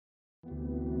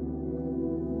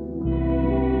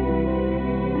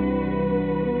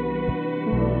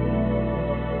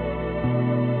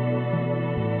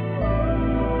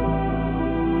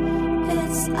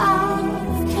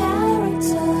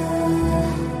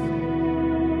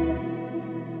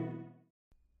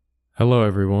Hello,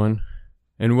 everyone,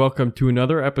 and welcome to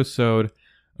another episode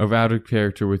of Out of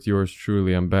Character with yours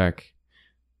truly. I'm back.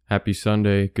 Happy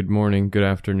Sunday, good morning, good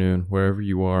afternoon, wherever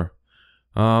you are.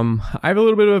 I have a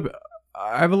little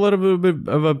bit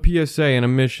of a PSA and a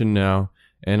mission now,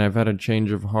 and I've had a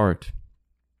change of heart.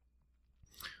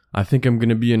 I think I'm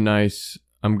gonna be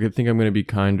I'm gonna be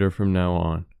kinder from now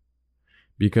on,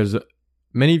 because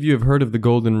many of you have heard of the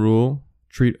golden rule: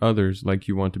 treat others like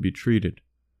you want to be treated.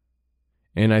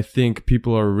 And I think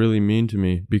people are really mean to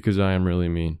me because I am really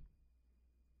mean.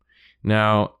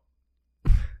 Now,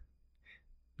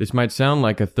 this might sound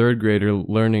like a third grader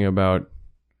learning about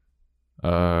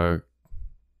how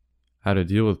to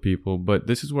deal with people, but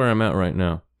this is where I'm at right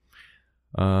now.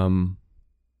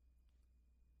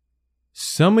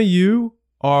 Some of you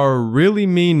are really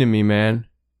mean to me, man.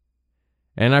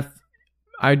 And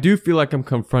I do feel like I'm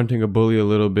confronting a bully a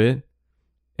little bit,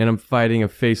 and I'm fighting a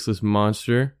faceless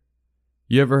monster.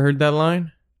 You ever heard that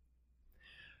line?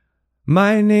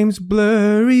 My name's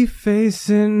Blurry Face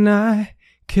and I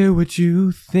care what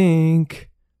you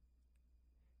think.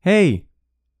 Hey,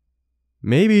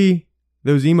 maybe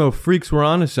those emo freaks were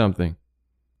onto something.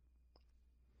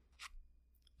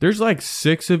 There's like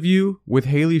 6 of you with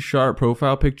Haley Sharp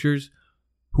profile pictures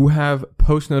who have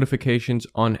post notifications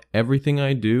on everything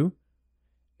I do,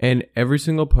 and every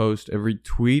single post, every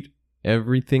tweet,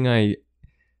 everything I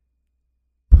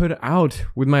put out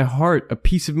with my heart, a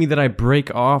piece of me that I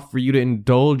break off for you to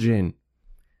indulge in.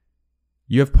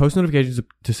 You have post notifications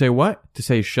to say what? To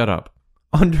say shut up.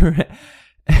 Under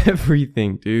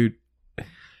everything, dude.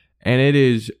 And it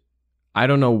is, I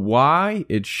don't know why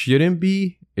it shouldn't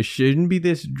be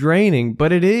this draining,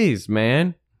 but it is,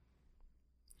 man.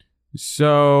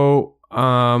 So,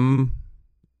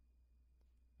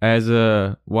 as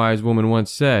a wise woman once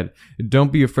said,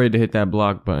 don't be afraid to hit that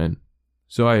block button.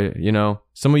 So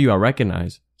some of you I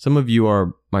recognize. Some of you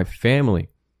are my family.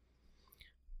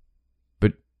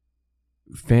 But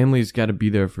family's got to be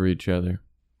there for each other.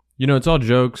 It's all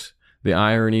jokes, the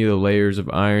irony, the layers of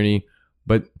irony.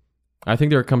 But I think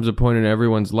there comes a point in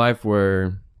everyone's life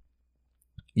where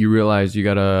you realize you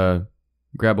got to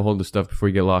grab a hold of stuff before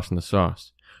you get lost in the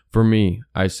sauce. For me,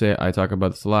 I talk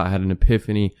about this a lot. I had an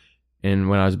epiphany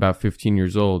when I was about 15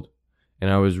 years old. And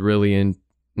I was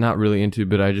not really into,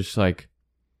 but I just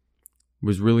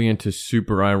was really into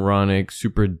super ironic,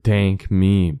 super dank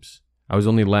memes. I was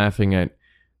only laughing at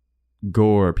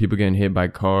gore, people getting hit by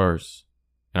cars.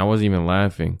 And I wasn't even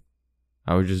laughing.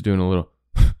 I was just doing a little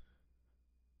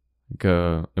like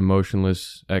a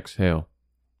emotionless exhale.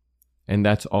 And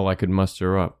that's all I could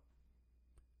muster up.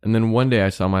 And then one day I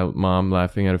saw my mom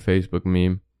laughing at a Facebook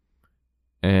meme,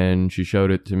 and she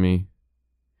showed it to me.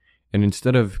 And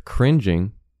instead of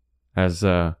cringing as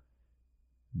the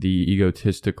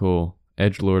egotistical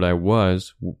edgelord I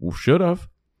should have,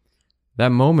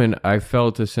 that moment I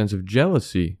felt a sense of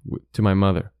jealousy to my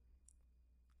mother.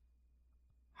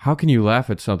 How can you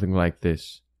laugh at something like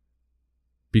this?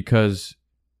 Because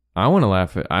I want to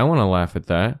laugh at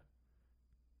that.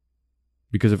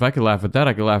 Because if I could laugh at that,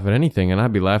 I could laugh at anything, and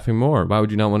I'd be laughing more. Why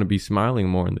would you not want to be smiling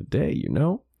more in the day,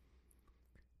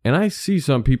 And I see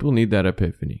some people need that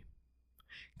epiphany.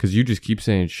 Because you just keep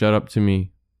saying, shut up to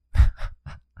me.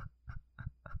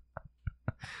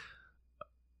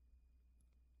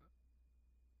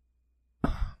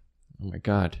 Oh my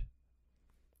God.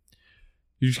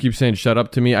 You just keep saying, shut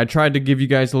up to me. I tried to give you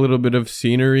guys a little bit of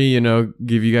scenery,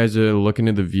 give you guys a look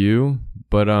into the view.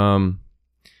 But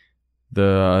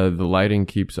the lighting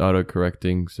keeps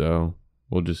auto-correcting, so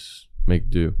we'll just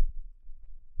make do.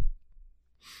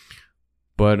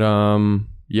 But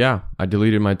yeah, I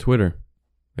deleted my Twitter.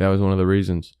 That was one of the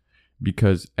reasons.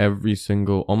 Because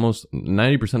almost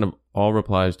 90% of all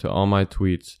replies to all my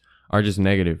tweets are just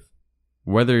negative.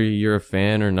 Whether you're a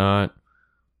fan or not,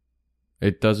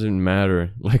 it doesn't matter.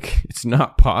 It's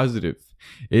not positive.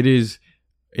 It is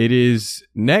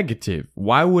negative.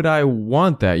 Why would I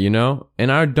want that,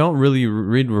 And I don't really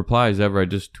read replies ever. I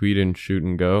just tweet and shoot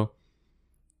and go.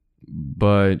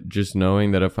 But just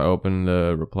knowing that if I open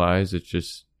the replies, it's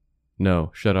just, no,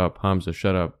 shut up, Hamza,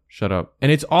 shut up, shut up.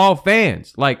 And it's all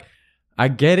fans. I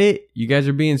get it. You guys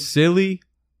are being silly.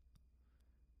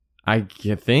 I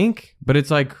think. But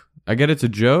it's I get it's a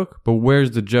joke, but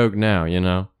where's the joke now,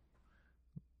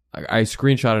 I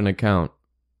screenshot an account.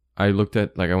 I looked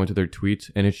at, I went to their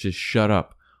tweets, and it's just shut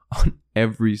up on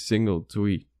every single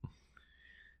tweet.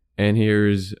 And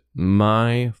here's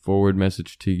my forward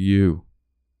message to you.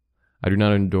 I do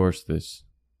not endorse this.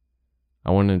 I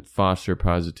want to foster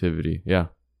positivity. Yeah.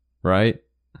 Right?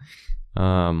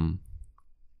 And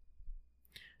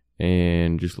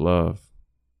just love.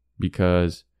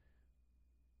 Because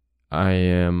I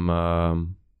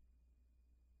am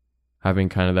having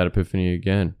kind of that epiphany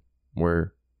again,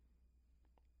 where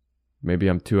maybe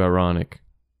I'm too ironic.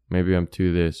 Maybe I'm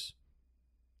too this.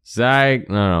 Zag.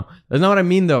 No. That's not what I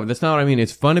mean, though. That's not what I mean.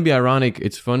 It's fun to be ironic.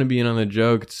 It's fun to be in on the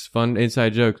joke. It's fun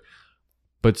inside jokes.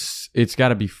 But it's got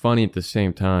to be funny at the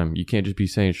same time. You can't just be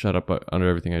saying shut up under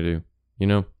everything I do. You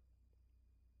know?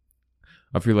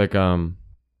 I feel like my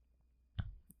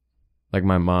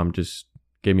mom just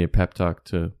gave me a pep talk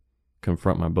to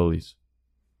confront my bullies.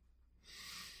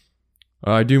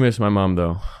 I do miss my mom,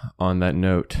 though. On that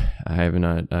note, I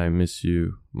miss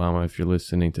you, Mama, if you're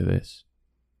listening to this.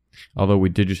 Although we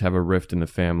did just have a rift in the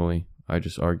family. I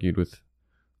just argued with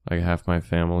like half my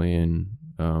family, and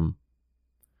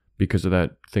because of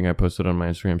that thing I posted on my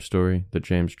Instagram story, the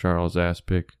James Charles ass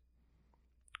pic.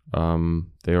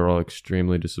 They were all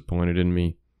extremely disappointed in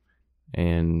me,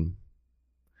 and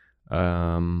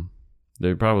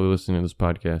they're probably listening to this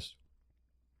podcast.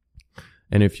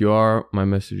 And if you are, my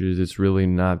message is it's really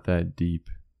not that deep.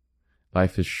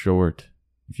 Life is short.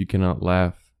 If you cannot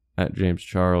laugh at James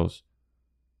Charles,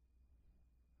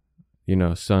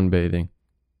 sunbathing,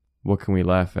 what can we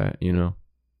laugh at,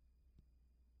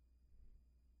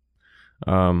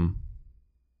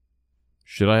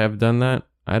 Should I have done that?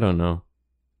 I don't know.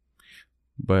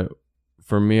 But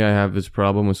for me, I have this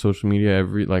problem with social media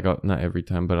not every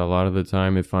time, but a lot of the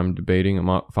time, if I'm debating,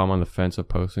 if I'm on the fence of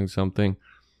posting something,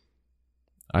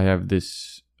 I have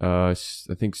this, I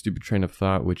think, stupid train of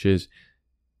thought, which is,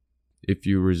 if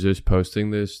you resist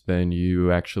posting this, then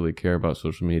you actually care about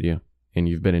social media and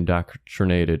you've been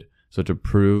indoctrinated. So to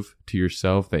prove to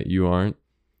yourself that you aren't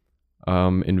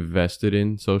invested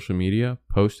in social media,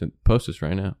 post this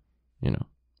right now.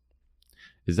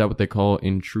 Is that what they call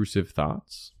intrusive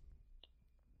thoughts?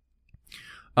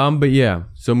 But yeah.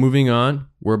 So moving on,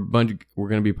 we're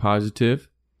gonna be positive,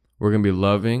 we're gonna be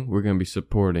loving, we're gonna be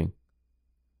supporting.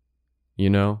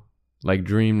 Like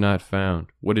Dream Not Found.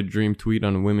 What did Dream tweet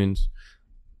on women's?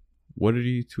 What did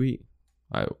he tweet?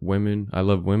 I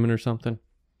love women or something.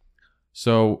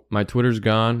 So my Twitter's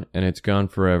gone, and it's gone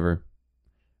forever,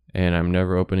 and I'm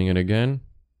never opening it again.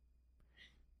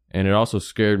 And it also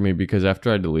scared me because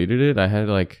after I deleted it, I had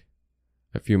like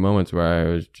a few moments where I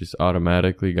was just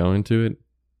automatically going to it,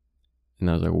 and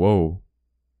I was like, whoa,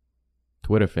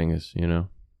 Twitter fingers,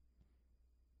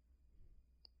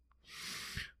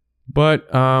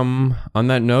 But on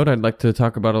that note, I'd like to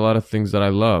talk about a lot of things that I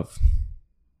love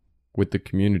with the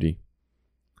community.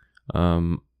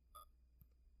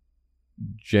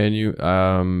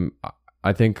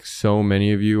 I think so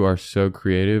many of you are so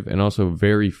creative and also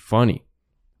very funny,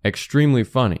 extremely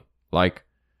funny. Like,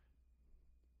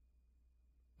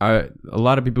 a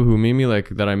lot of people who meet me, like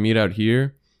that I meet out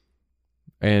here,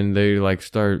 and they like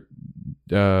start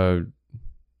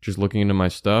just looking into my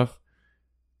stuff.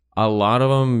 A lot of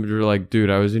them are like, dude,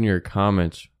 I was in your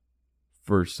comments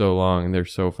for so long, and they're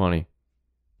so funny.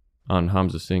 On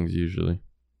Hamza Sings, usually.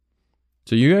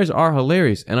 So you guys are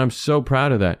hilarious, and I'm so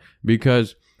proud of that,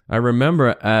 because I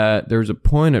remember there was a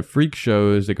point at Freak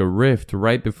Show, it was like a rift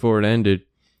right before it ended,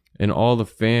 and all the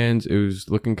fans, it was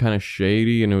looking kind of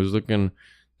shady, and it was looking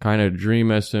kind of Dream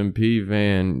SMP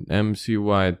Van,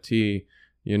 MCYT,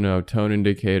 tone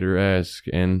indicator-esque,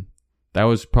 and that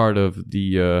was part of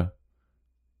the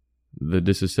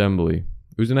disassembly.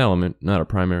 It was an element, not a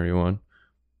primary one,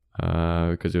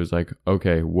 because it was like,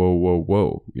 okay,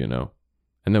 whoa,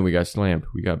 and then we got slammed.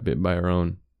 We got bit by our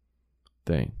own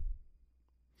thing.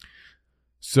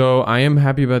 So I am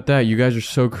happy about that. You guys are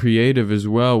so creative as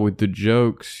well with the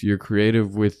jokes. You're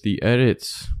creative with the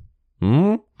edits.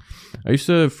 I used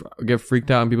to get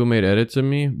freaked out when people made edits of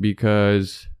me,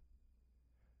 because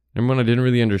remember when I didn't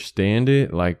really understand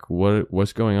it? Like,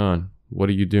 what's going on? What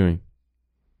are you doing?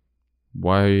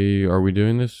 Why are we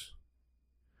doing this?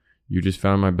 You just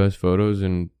found my best photos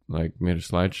and like made a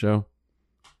slideshow.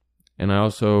 And I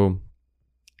also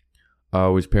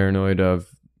was paranoid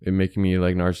of it making me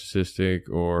like narcissistic,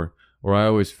 or I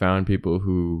always found people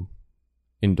who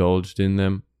indulged in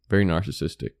them very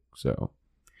narcissistic. So,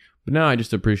 but now I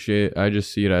just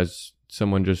see it as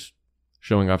someone just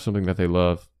showing off something that they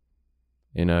love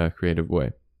in a creative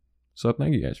way. So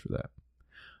thank you guys for that.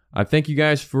 I thank you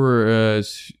guys for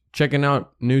checking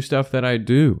out new stuff that I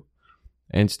do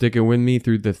and sticking with me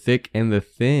through the thick and the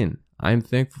thin. I'm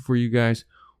thankful for you guys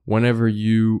whenever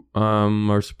you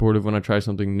are supportive when I try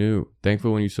something new.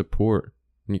 Thankful when you support,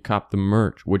 when you cop the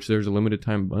merch, which there's a limited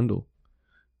time bundle,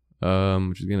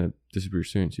 which is going to disappear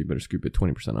soon, so you better scoop it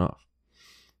 20% off.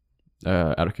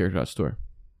 Outofcharacter.store.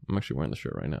 I'm actually wearing the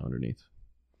shirt right now underneath.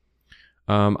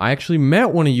 I actually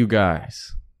met one of you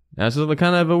guys. That's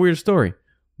kind of a weird story,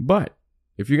 but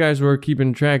if you guys were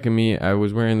keeping track of me, I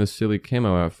was wearing this silly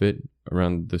camo outfit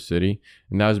around the city,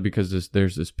 and that was because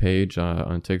there's this page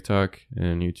on TikTok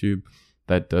and YouTube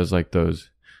that does like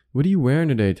those, what are you wearing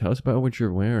today? Tell us about what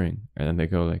you're wearing. And then they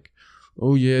go like,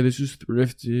 oh yeah, this is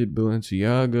thrifted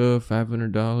Balenciaga,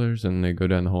 $500, and they go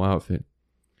down the whole outfit.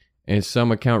 And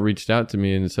some account reached out to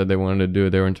me and said they wanted to do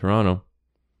it. They were in Toronto.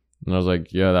 And I was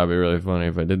like, yeah, that'd be really funny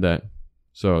if I did that.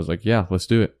 So I was like, yeah, let's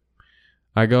do it.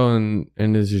 I go and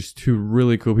there's just two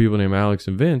really cool people named Alex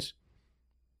and Vince.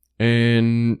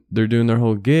 And they're doing their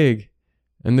whole gig.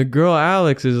 And the girl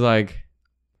Alex is like,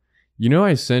 you know,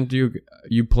 I sent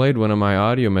you played one of my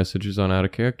audio messages on Out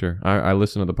of Character. I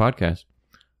listened to the podcast.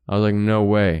 I was like, no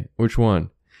way. Which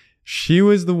one? She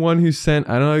was the one who sent,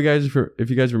 I don't know if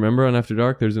you guys remember on After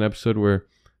Dark, there's an episode where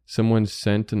someone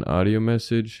sent an audio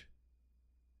message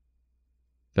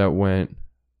that went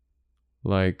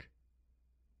like,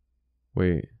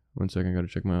 wait, 1 second, I gotta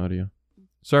check my audio.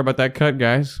 Sorry about that cut,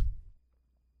 guys.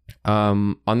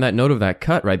 On that note of that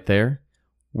cut right there,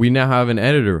 we now have an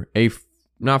editor,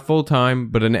 not full-time,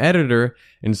 but an editor,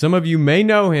 and some of you may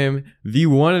know him, the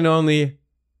one and only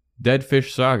Dead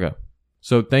Fish Saga.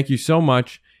 So thank you so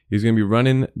much. He's going to be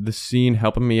running the scene,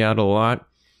 helping me out a lot,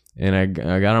 and I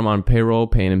got him on payroll,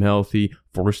 paying him healthy,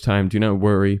 first time, do not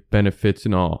worry, benefits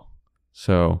and all.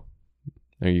 So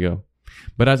there you go.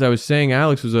 But as I was saying,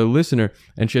 Alex was a listener,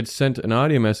 and she had sent an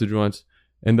audio message once,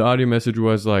 and the audio message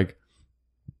was like,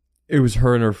 it was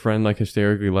her and her friend like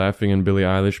hysterically laughing and Billie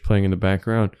Eilish playing in the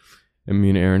background. And me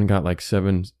and Aaron got like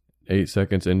 7-8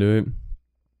 seconds into it.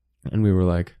 And we were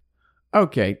like,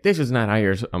 okay, this is not how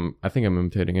you're... I think I'm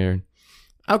imitating Aaron.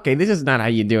 Okay, this is not how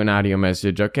you do an audio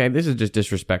message, okay? This is just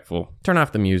disrespectful. Turn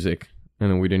off the music. And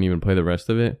then we didn't even play the rest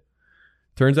of it.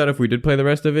 Turns out if we did play the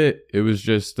rest of it, it was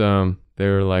just... they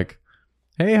were like,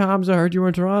 hey, Hamza, I heard you were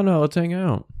in Toronto. Let's hang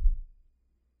out.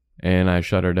 And I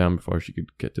shut her down before she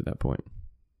could get to that point.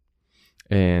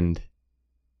 And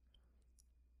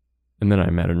then I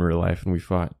met her in real life and we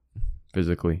fought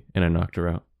physically and I knocked her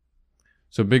out.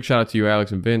 So big shout out to you,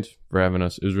 Alex and Vince, for having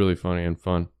us. It was really funny and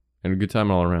fun and a good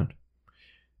time all around.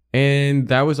 And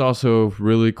that was also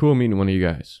really cool meeting one of you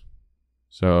guys.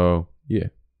 So yeah.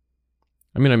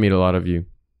 I mean, I meet a lot of you,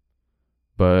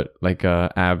 but like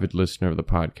a avid listener of the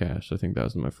podcast. I think that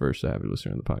was my first avid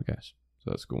listener of the podcast.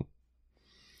 So that's cool.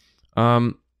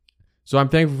 So I'm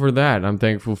thankful for that. I'm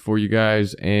thankful for you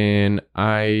guys. And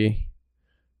I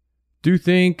do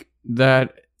think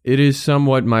that it is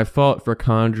somewhat my fault for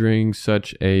conjuring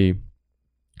such a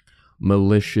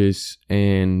malicious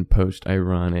and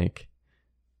post-ironic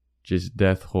just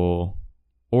death hole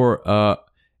or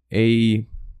a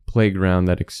playground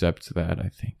that accepts that, I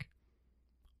think.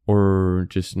 Or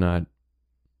just not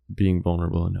being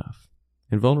vulnerable enough.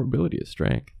 And vulnerability is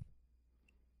strength.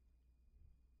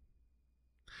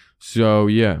 So,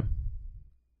 yeah.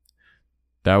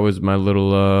 That was my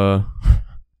little,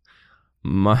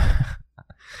 my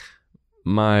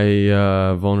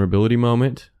vulnerability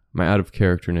moment, my out of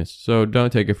characterness. So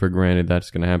don't take it for granted that's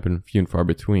going to happen few and far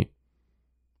between.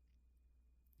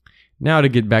 Now to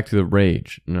get back to the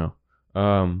rage. No.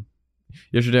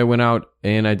 Yesterday I went out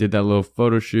and I did that little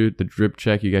photo shoot, the drip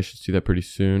check. You guys should see that pretty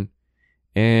soon.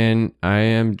 And I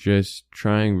am just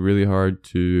trying really hard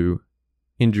to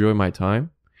enjoy my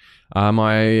time.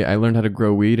 I learned how to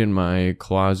grow weed in my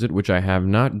closet, which I have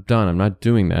not done. I'm not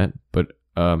doing that, but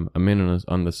a man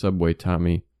on the subway taught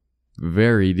me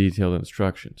very detailed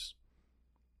instructions.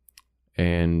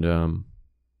 And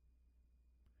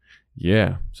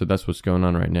yeah, so that's what's going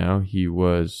on right now. He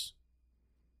was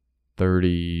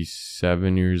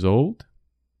 37 years old,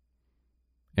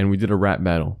 and we did a rap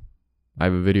battle. I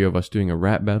have a video of us doing a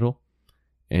rap battle,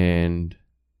 and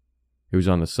it was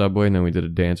on the subway, and then we did a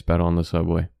dance battle on the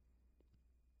subway.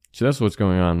 So that's what's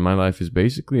going on. My life is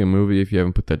basically a movie if you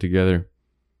haven't put that together.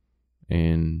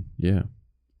 And yeah.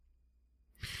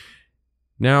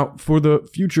 Now, for the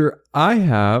future, I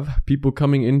have people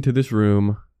coming into this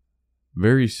room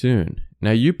very soon.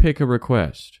 Now, you pick a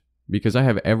request because I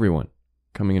have everyone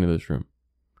coming into this room.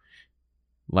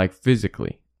 Like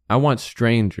physically. I want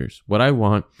strangers. What I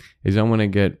want is I want to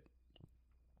get,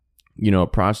 a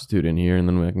prostitute in here and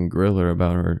then I can grill her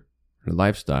about her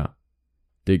lifestyle.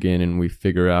 Dig in and we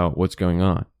figure out what's going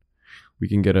on. We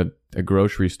can get a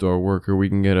grocery store worker. We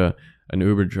can get an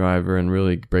Uber driver and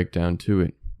really break down to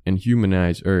it and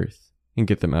humanize Earth and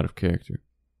get them out of character.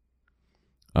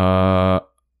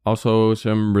 Also,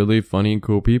 some really funny and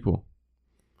cool people.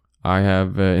 I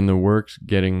have in the works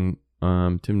getting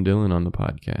Tim Dillon on the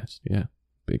podcast. Yeah,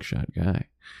 big shot guy.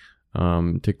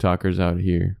 TikTokers out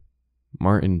here.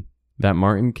 Martin. That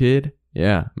Martin kid?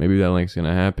 Yeah, maybe that link's going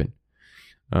to happen.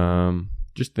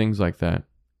 Just things like that.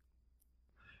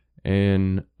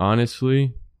 And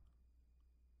honestly,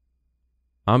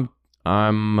 I'm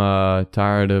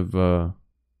tired of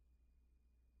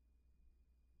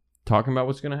talking about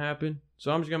what's gonna happen.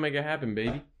 So I'm just gonna make it happen,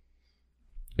 baby.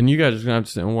 And you guys are gonna have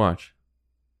to sit and watch.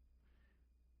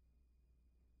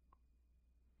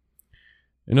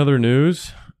 In other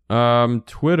news,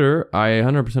 Twitter, I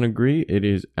 100% agree. It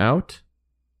is out.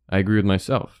 I agree with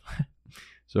myself.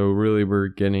 So really, we're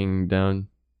getting down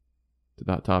to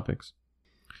that topics.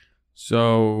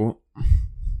 So,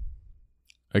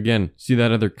 again, see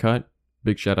that other cut?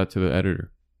 Big shout out to the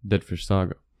editor, Deadfish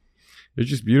Saga. It's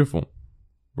just beautiful.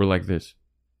 We're like this.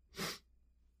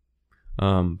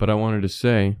 But I wanted to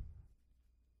say,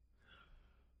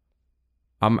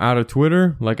 I'm out of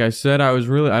Twitter. Like I said, I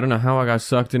don't know how I got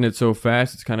sucked in it so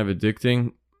fast. It's kind of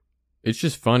addicting. It's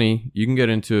just funny. You can get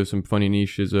into some funny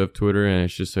niches of Twitter, and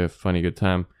it's just a funny good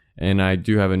time. And I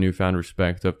do have a newfound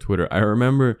respect of Twitter. I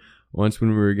remember once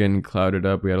when we were getting clouded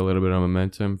up, we had a little bit of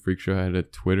momentum. Freak Show had a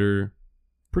Twitter,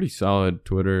 pretty solid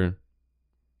Twitter,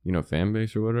 fan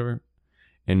base or whatever.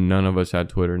 And none of us had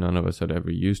Twitter. None of us had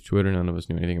ever used Twitter. None of us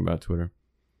knew anything about Twitter.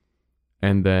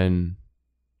 And then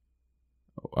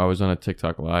I was on a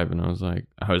TikTok live, and I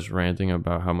was ranting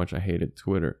about how much I hated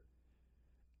Twitter.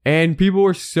 And people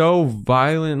were so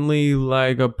violently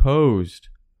opposed.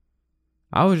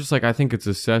 I was just I think it's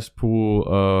a cesspool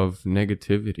of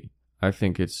negativity. I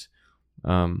think it's,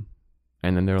 and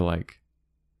then they're and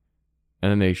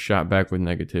then they shot back with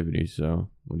negativity. So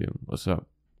what's up?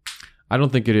 I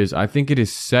don't think it is. I think it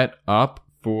is set up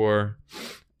for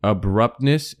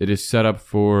abruptness. It is set up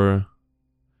for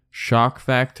shock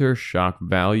factor, shock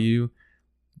value,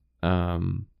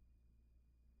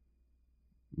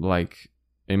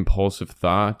 impulsive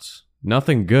thoughts.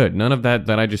 Nothing good. None of that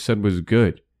I just said was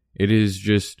good. It is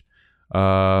just,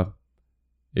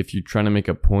 if you're trying to make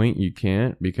a point, you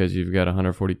can't because you've got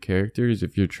 140 characters.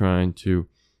 If you're trying to,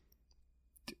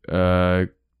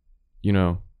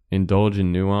 indulge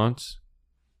in nuance,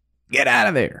 get out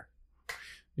of there.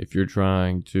 If you're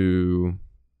trying to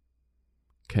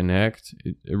connect,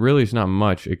 it really is not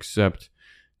much except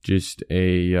just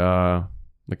a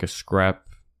scrap,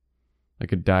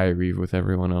 like a diary with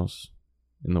everyone else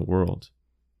in the world.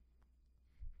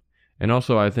 And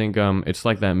also, I think it's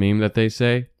like that meme that they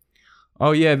say,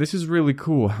 oh yeah, this is really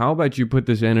cool. How about you put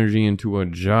this energy into a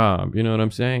job? You know what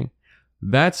I'm saying?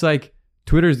 That's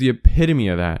Twitter's the epitome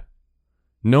of that.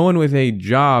 No one with a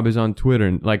job is on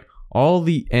Twitter. All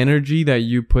the energy that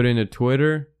you put into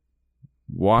Twitter,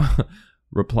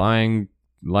 replying,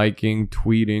 liking,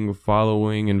 tweeting,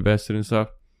 following, invested in stuff,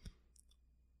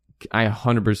 I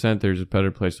 100% there's a better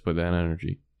place to put that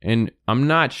energy. And I'm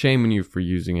not shaming you for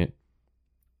using it.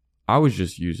 I was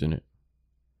just using it.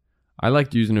 I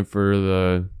liked using it for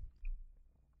the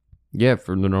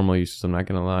normal uses. I'm not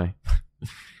going to lie.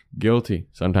 Guilty.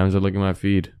 Sometimes I look at my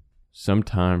feed.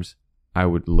 Sometimes I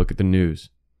would look at the news.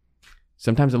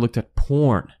 Sometimes I looked at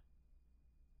porn.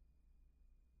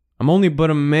 I'm only but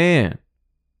a man.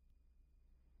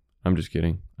 I'm just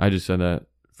kidding. I just said that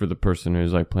for the person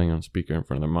who's playing on speaker in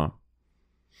front of their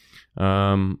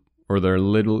mom. Or their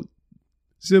little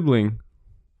sibling,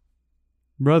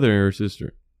 brother or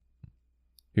sister,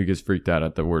 who gets freaked out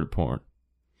at the word porn.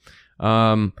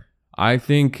 I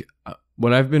think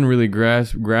what I've been really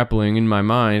grappling in my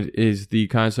mind is the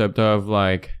concept of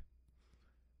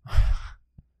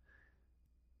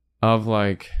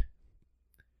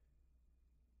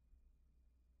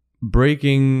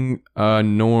breaking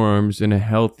norms in a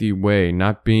healthy way,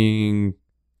 not being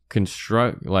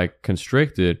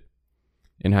constricted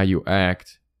in how you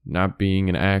act, not being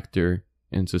an actor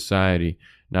in society,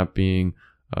 not being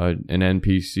an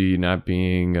NPC, not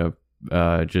being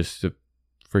just a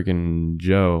freaking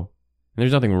Joe. And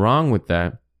there's nothing wrong with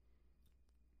that.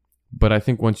 But I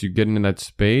think once you get into that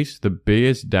space, the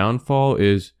biggest downfall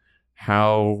is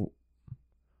how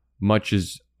much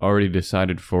is already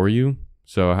decided for you.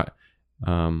 So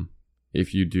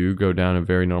if you do go down a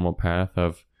very normal path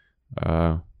of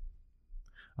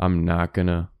I'm not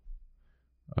gonna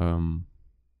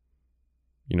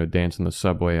dance in the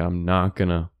subway, I'm not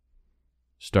gonna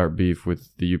start beef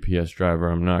with the UPS driver,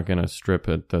 I'm not gonna strip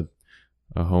at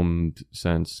a home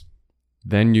sense,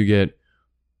 then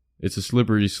it's a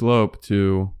slippery slope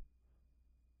to,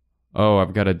 oh,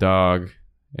 I've got a dog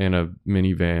and a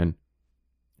minivan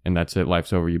and that's it,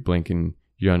 life's over. You blink and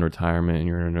you're in retirement and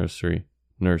you're in a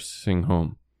nursing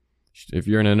home. If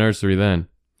you're in a nursery then.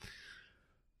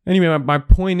 Anyway, my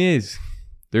point is,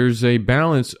 there's a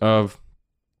balance of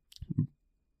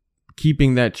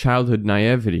keeping that childhood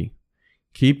naivety,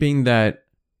 keeping that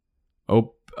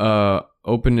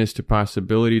openness to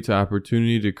possibility, to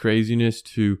opportunity, to craziness,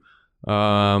 to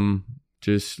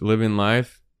just living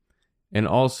life, and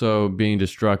also being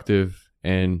destructive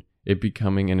and it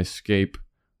becoming an escape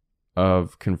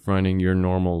of confronting your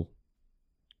normal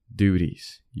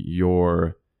duties,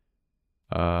 your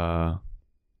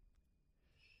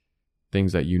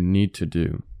things that you need to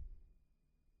do,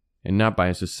 and not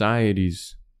by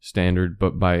society's standard,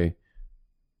 but by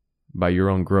your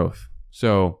own growth.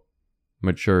 So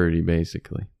maturity,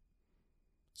 basically.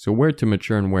 So where to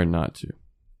mature and where not to.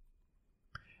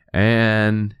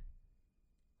 And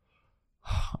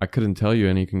I couldn't tell you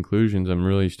any conclusions. I'm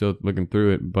really still looking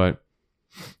through it, but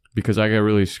because I got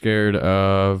really scared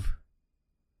of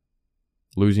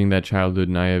losing that childhood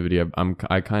naivety,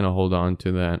 I kind of hold on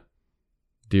to that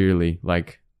dearly,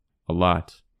 like a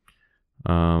lot.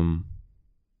 I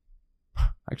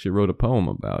actually wrote a poem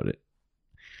about it.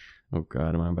 Oh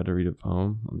God, am I about to read a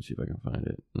poem? Let me see if I can find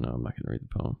it. No, I'm not gonna read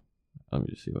the poem. Let me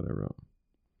just see what I wrote.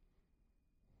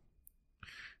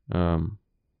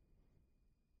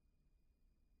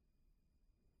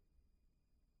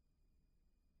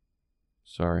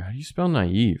 Sorry, how do you spell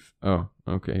naive? Oh,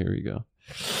 okay, here we go.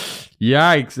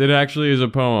 Yikes, it actually is a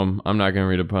poem. I'm not gonna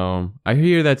read a poem. I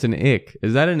hear that's an ick.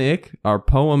 Is that an ick? Are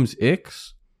poems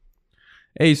icks?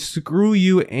 Hey, screw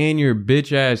you and your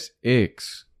bitch ass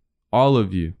icks. All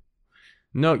of you.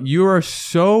 No, you are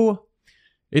so...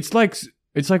 It's like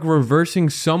reversing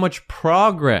so much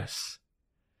progress.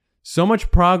 So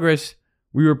much progress.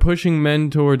 We were pushing men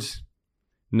towards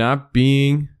not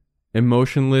being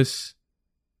emotionless,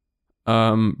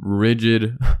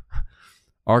 rigid,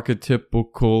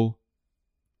 archetypical,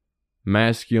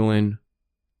 masculine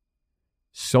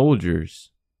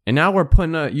soldiers. And now we're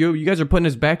putting you guys are putting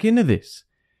us back into this.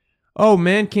 Oh,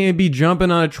 man can't be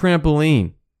jumping on a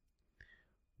trampoline.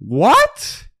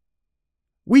 What?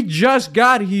 We just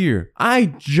got here. I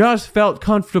just felt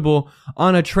comfortable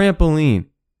on a trampoline.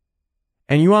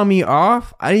 And you want me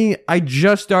off? I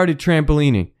just started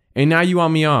trampolining. And now you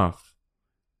want me off.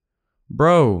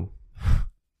 Bro.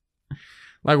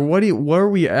 Like, where are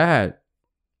we at?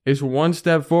 It's one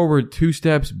step forward, two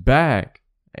steps back.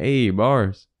 Hey,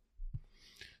 bars.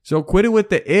 So quit it with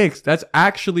the icks. That's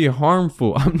actually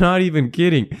harmful. I'm not even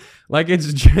kidding. Like,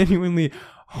 it's genuinely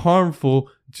harmful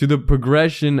to the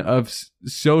progression of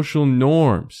social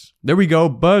norms. There we go.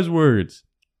 Buzzwords.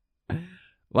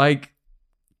 Like,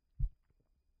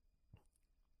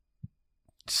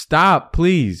 stop,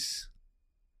 please.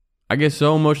 I get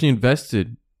so emotionally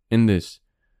invested in this.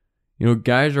 You know,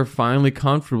 guys are finally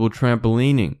comfortable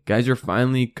trampolining. Guys are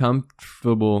finally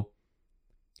comfortable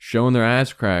showing their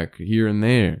ass crack here and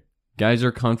there. Guys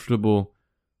are comfortable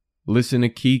listening to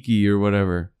Kiki or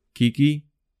whatever. Kiki?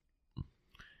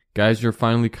 Guys are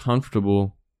finally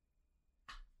comfortable.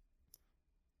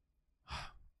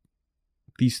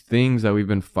 These things that we've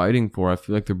been fighting for, I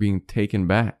feel like they're being taken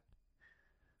back.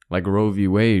 Like Roe v.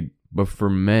 Wade, but for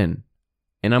men.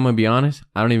 And I'm going to be honest,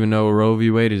 I don't even know what Roe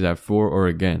v. Wade is at for or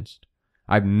against.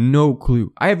 I have no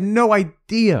clue. I have no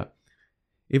idea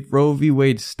if Roe v.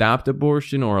 Wade stopped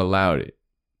abortion or allowed it.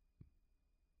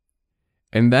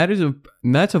 And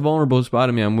that's a vulnerable spot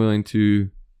of me I'm willing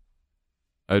to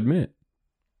admit.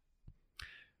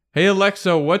 Hey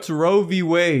Alexa, what's Roe v.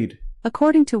 Wade?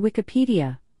 According to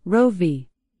Wikipedia, Roe v.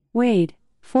 Wade,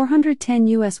 410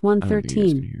 U.S.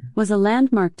 113, was a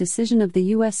landmark decision of the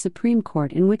U.S. Supreme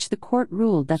Court in which the court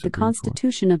ruled that the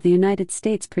Constitution of the United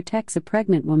States protects a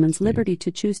pregnant woman's liberty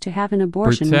to choose to have an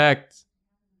abortion.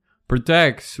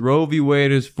 Protects. Roe v.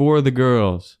 Wade is for the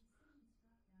girls.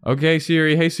 Okay,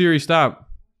 Siri. Hey, Siri, stop.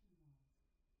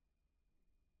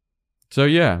 So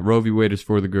yeah, Roe v. Wade is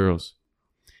for the girls.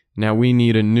 Now we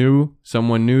need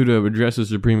someone new to address the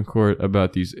Supreme Court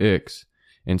about these icks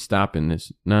and stopping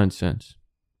this nonsense.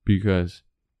 Because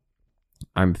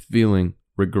I'm feeling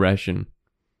regression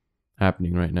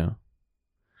happening right now.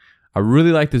 I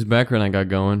really like this background I got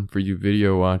going for you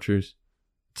video watchers.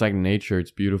 It's like nature.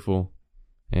 It's beautiful.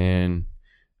 And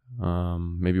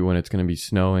maybe when it's going to be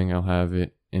snowing, I'll have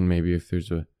it. And maybe if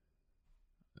there's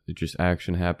just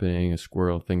action happening, a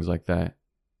squirrel, things like that.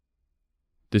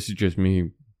 This is just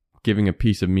me giving a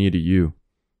piece of me to you.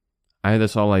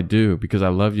 That's all I do because I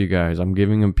love you guys. I'm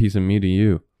giving a piece of me to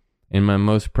you. And my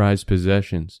most prized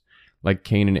possessions, like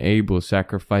Cain and Abel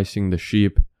sacrificing the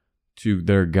sheep to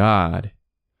their God,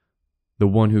 the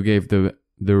one who gave the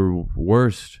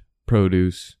worst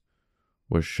produce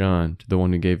was shunned, the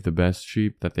one who gave the best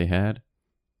sheep that they had.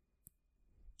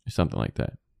 Something like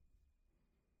that.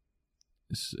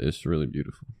 It's really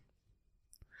beautiful.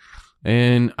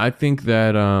 And I think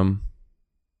that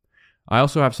I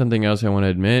also have something else I want to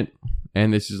admit.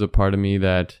 And this is a part of me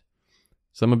that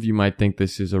some of you might think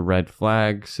this is a red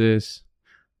flag, sis.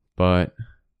 But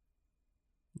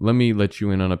let me let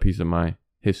you in on a piece of my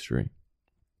history.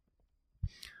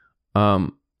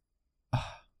 In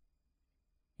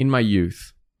my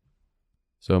youth,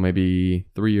 so maybe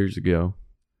 3 years ago,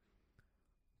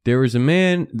 there was a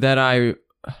man that I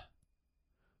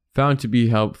found to be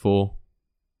helpful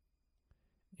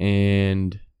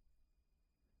and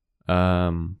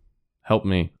helped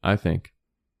me, I think,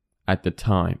 at the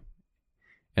time.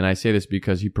 And I say this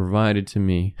because he provided to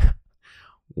me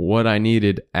what I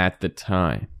needed at the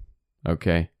time.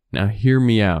 Okay? Now hear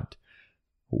me out.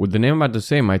 The name I'm about to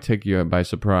say might take you by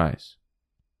surprise.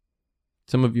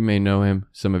 Some of you may know him,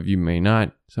 some of you may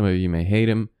not, some of you may hate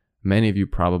him, many of you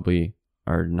probably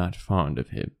are not fond of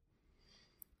him.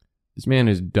 This man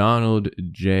is Donald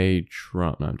J.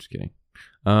 Trump. No, I'm just kidding.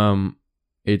 I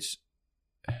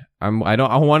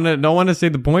don't want to say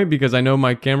the point because I know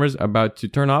my camera's about to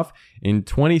turn off in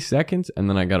 20 seconds and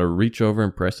then I got to reach over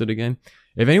and press it again.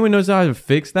 If anyone knows how to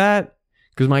fix that,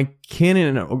 because my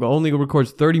Canon only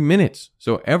records 30 minutes.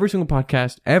 So every single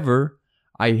podcast ever,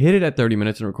 I hit it at 30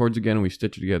 minutes and it records again and we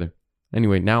stitch it together.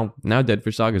 Anyway, now Dead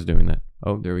Fish Saga's doing that.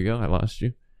 Oh, there we go. I lost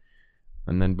you.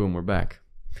 And then boom, we're back.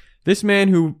 This man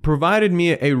who provided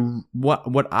me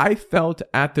what I felt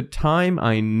at the time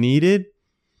I needed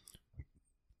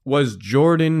was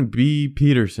Jordan B.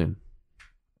 Peterson.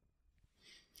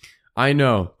 I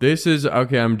know, this is,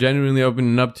 okay, I'm genuinely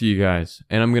opening up to you guys,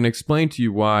 and I'm going to explain to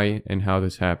you why and how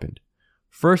this happened.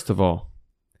 First of all,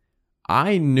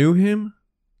 I knew him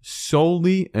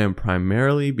solely and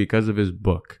primarily because of his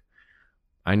book.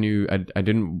 I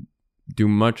didn't do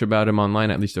much about him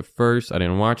online, at least at first. I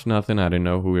didn't watch nothing. I didn't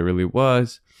know who he really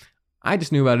was. I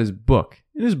just knew about his book.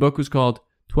 And his book was called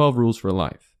 12 Rules for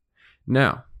Life.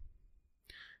 Now,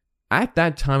 at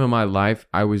that time of my life,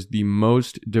 I was the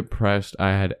most depressed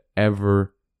I had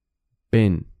ever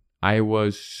been. I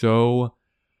was so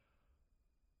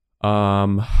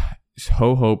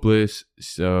hopeless.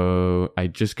 So I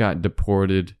just got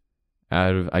deported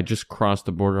I just crossed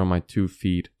the border on my 2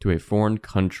 feet to a foreign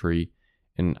country.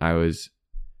 And I was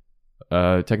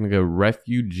technically a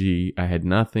refugee. I had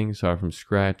nothing, started from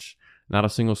scratch. Not a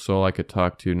single soul I could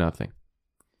talk to, nothing.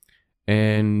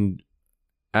 And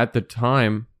at the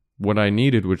time, what I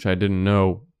needed, which I didn't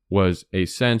know, was a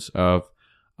sense of,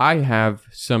 I have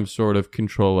some sort of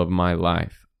control of my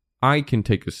life. I can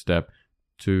take a step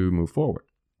to move forward.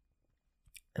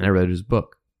 And I read his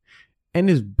book. And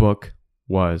his book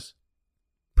was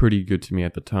pretty good to me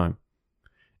at the time.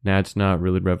 Now, it's not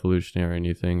really revolutionary or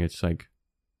anything. It's like,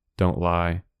 don't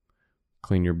lie,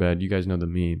 clean your bed. You guys know the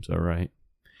memes, all right?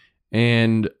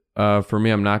 And for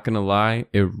me, I'm not going to lie,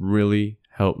 it really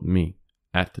helped me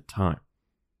at the time.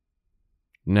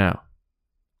 Now,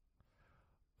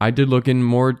 I did look in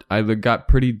more, I got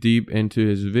pretty deep into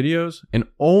his videos, and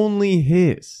only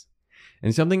his.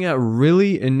 And something that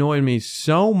really annoyed me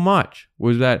so much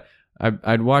was that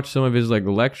I'd watch some of his like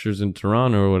lectures in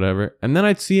Toronto or whatever, and then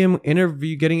I'd see him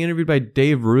getting interviewed by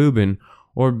Dave Rubin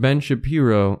or Ben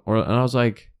Shapiro, and I was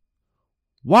like,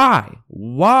 why?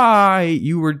 Why?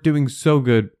 You were doing so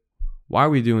good. Why are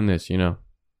we doing this, you know?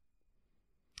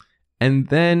 And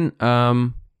then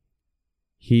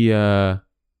he got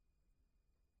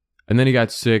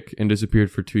sick and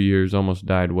disappeared for 2 years, almost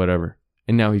died, whatever.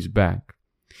 And now he's back.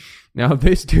 Now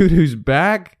this dude who's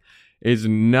back is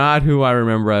not who I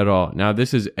remember at all. Now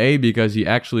this is A, because he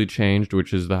actually changed,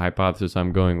 which is the hypothesis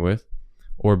I'm going with.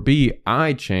 Or B,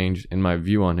 I changed and my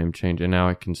view on him changed, and now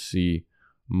I can see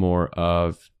more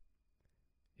of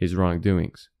his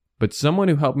wrongdoings. But someone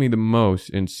who helped me the most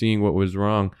in seeing what was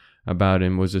wrong about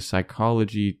him was a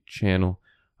psychology channel.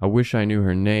 I wish I knew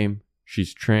her name.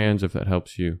 She's trans, if that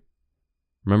helps you.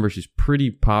 Remember, she's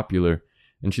pretty popular,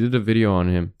 and she did a video on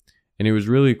him, and it was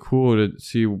really cool to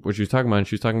see what she was talking about. And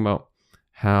she was talking about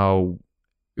how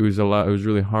it was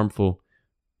really harmful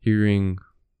hearing,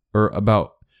 or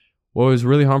about what was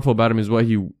really harmful about him is what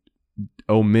he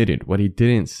omitted, what he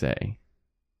didn't say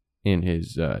in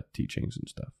his teachings and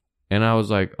stuff. And I was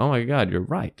like, oh my God, you're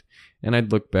right. And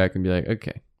I'd look back and be like,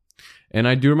 okay. And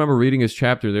I do remember reading his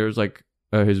chapter. There was like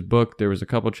his book. There was a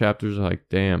couple chapters like,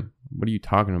 damn, what are you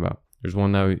talking about? There's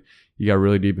one that he got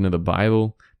really deep into the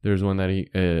Bible. There's one that he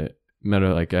met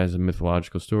like as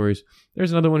mythological stories.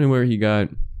 There's another one where he got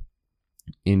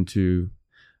into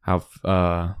how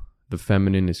the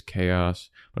feminine is chaos.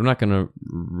 But I'm not gonna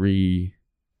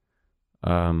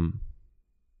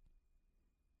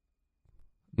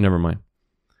never mind.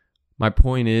 My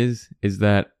point is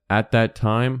that at that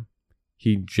time,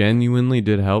 he genuinely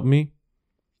did help me,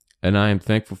 and I am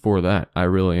thankful for that. I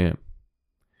really am.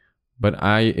 But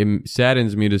it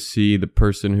saddens me to see the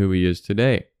person who he is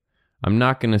today. I'm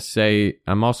also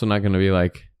not going to be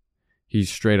like,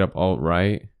 he's straight up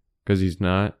alt-right, because he's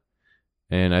not.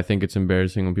 And I think it's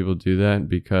embarrassing when people do that,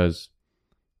 because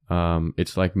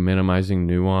it's like minimizing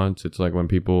nuance. It's like when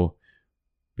people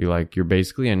be like, you're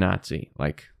basically a Nazi.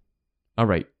 Like, all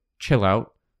right, chill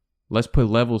out. Let's put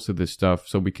levels to this stuff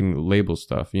so we can label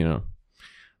stuff, you know.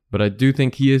 But I do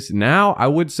think he is now, I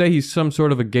would say he's some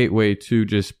sort of a gateway to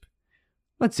just,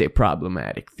 let's say,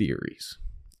 problematic theories.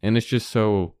 And it's just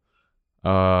so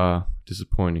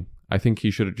disappointing. I think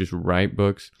he should have just write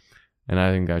books, and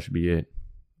I think that should be it.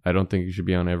 I don't think he should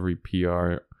be on every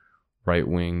PR,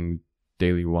 right-wing,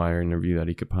 Daily Wire interview that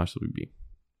he could possibly be.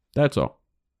 That's all.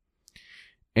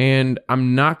 And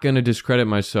I'm not going to discredit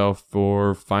myself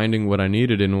for finding what I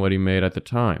needed in what he made at the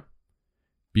time,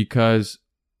 because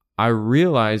I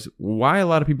realize why a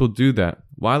lot of people do that.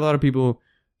 Why a lot of people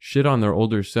shit on their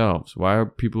older selves. Why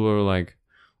people are like,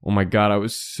 oh my God, I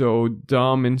was so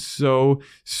dumb and so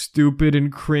stupid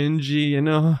and cringy,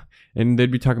 and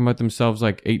they'd be talking about themselves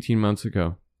like 18 months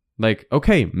ago. Like,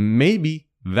 okay, maybe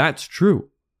that's true,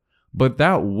 but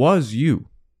that was you,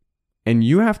 and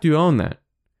you have to own that.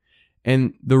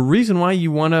 And the reason why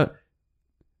you want to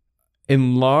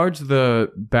enlarge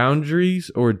the boundaries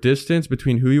or distance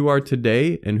between who you are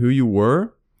today and who you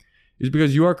were is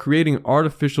because you are creating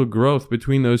artificial growth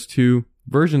between those two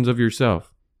versions of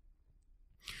yourself.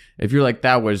 If you're like,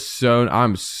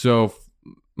 I'm so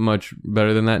much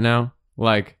better than that now.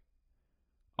 Like,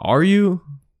 are you?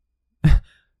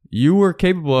 You were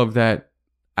capable of that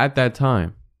at that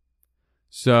time.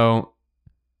 So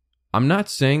I'm not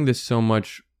saying this so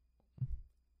much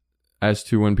as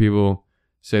to when people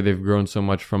say they've grown so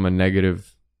much from a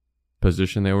negative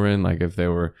position they were in, like if they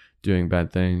were doing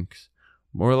bad things.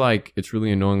 More like, it's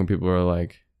really annoying when people are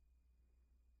like,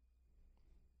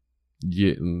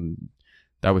 yeah,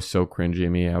 that was so cringy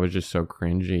of me. I was just so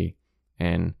cringy.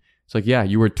 And it's like, yeah,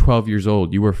 you were 12 years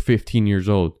old. You were 15 years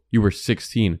old. You were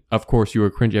 16. Of course you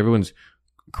were cringy. Everyone's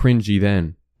cringy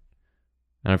then.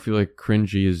 And I feel like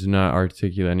cringy is not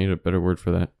articulate. I need a better word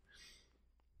for that.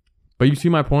 But you see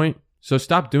my point? So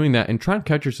stop doing that and try and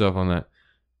catch yourself on that.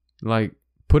 Like,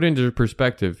 put into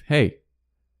perspective, hey,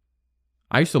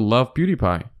 I used to love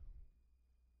PewDiePie.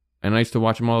 And I used to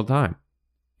watch him all the time.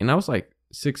 And I was like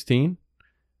 16.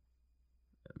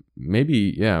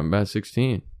 Maybe, yeah, about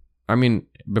 16. I mean,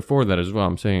 before that as well.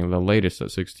 I'm saying the latest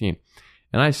at 16.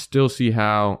 And I still see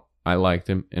how I liked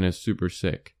him, and it's super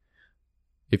sick.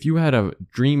 If you had a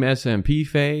dream SMP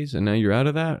phase and now you're out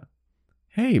of that,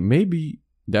 hey, maybe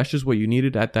that's just what you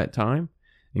needed at that time.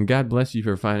 And God bless you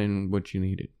for finding what you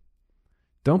needed.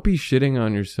 Don't be shitting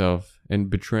on yourself and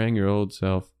betraying your old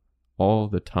self all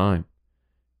the time.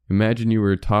 Imagine you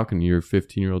were talking to your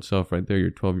 15-year-old self right there,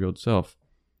 your 12-year-old self,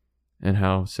 and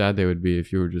how sad they would be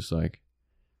if you were just like,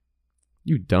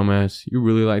 you dumbass, you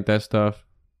really like that stuff?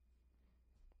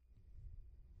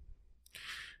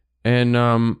 And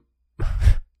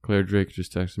Claire Drake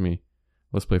just texted me,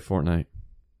 let's play Fortnite.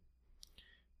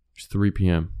 It's 3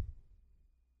 p.m.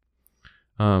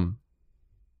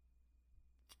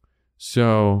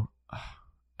 So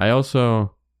I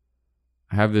also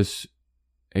have this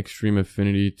extreme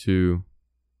affinity to,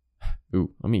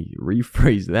 let me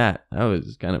rephrase that. That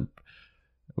was kind of,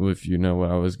 if you know what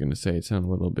I was going to say, it sounded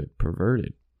a little bit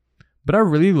perverted. But I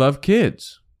really love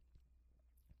kids.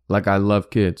 Like, I love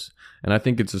kids. And I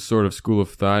think it's a sort of school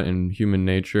of thought in human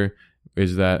nature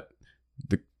is that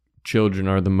the children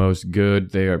are the most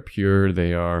good. They are pure.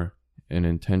 They are an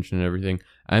intention and everything.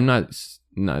 That's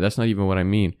not even what I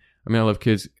mean. I mean, I love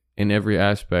kids in every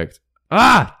aspect.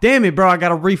 Damn it, bro. I got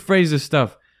to rephrase this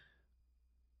stuff.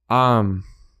 I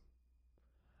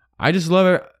just love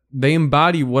it. They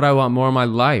embody what I want more in my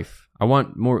life. I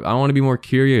want to be more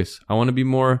curious. I want to be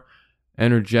more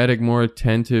energetic, more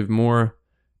attentive, more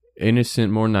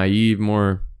innocent, more naive,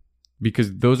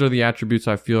 because those are the attributes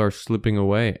I feel are slipping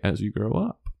away as you grow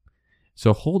up.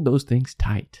 So hold those things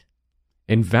tight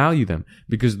and value them,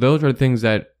 because those are things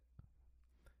that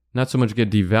not so much get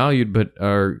devalued, but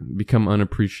become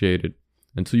unappreciated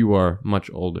until you are much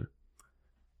older.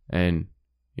 And,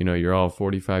 you're all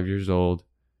 45 years old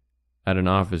at an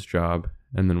office job,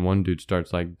 and then one dude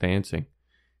starts like dancing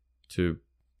to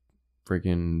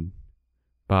freaking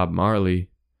Bob Marley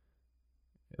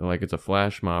like it's a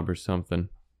flash mob or something.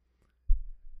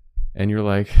 And you're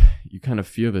like, you kind of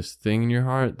feel this thing in your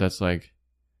heart that's like,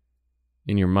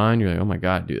 in your mind, you're like, oh my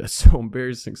God, dude, that's so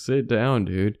embarrassing. Sit down,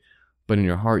 dude. But in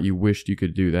your heart, you wished you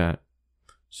could do that.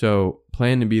 So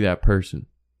plan to be that person.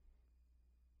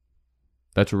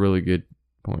 That's a really good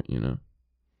point,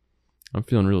 I'm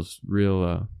feeling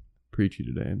real preachy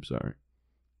today. I'm sorry.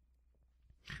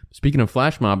 Speaking of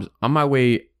flash mobs, on my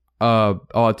way,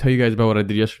 I'll tell you guys about what I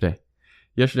did yesterday.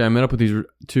 Yesterday, I met up with these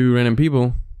 2 random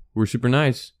people who were super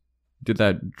nice. Did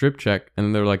that drip check,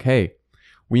 and they were like, "Hey,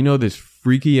 we know this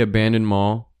freaky abandoned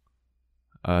mall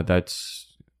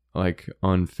that's like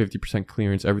on 50%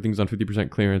 clearance. Everything's on 50%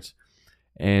 clearance,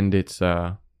 and it's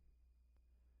like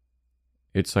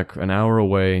an hour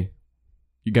away.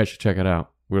 You guys should check it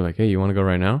out." We were like, "Hey, you want to go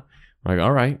right now?" We're like,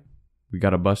 "All right." We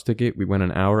got a bus ticket. We went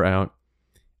an hour out,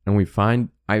 and we find,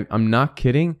 I'm not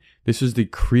kidding, this is the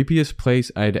creepiest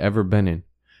place I'd ever been in.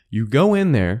 You go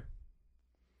in there,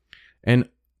 and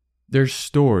there's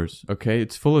stores, okay?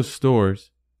 It's full of stores,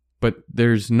 but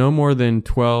there's no more than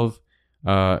 12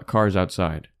 cars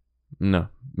outside. No,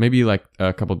 maybe like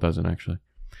a couple dozen, actually.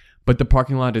 But the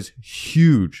parking lot is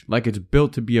huge. Like, it's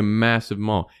built to be a massive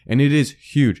mall. And it is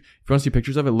huge. If you want to see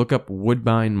pictures of it, look up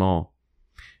Woodbine Mall.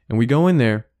 And we go in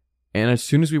there, and as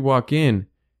soon as we walk in,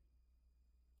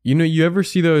 you know, you ever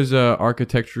see those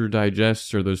Architecture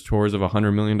Digests or those tours of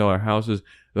 $100 million houses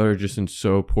that are just in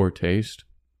so poor taste?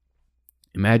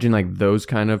 Imagine like those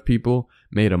kind of people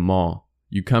made a mall.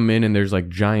 You come in and there's like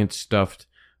giant stuffed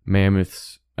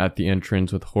mammoths at the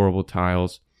entrance with horrible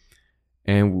tiles.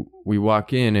 And we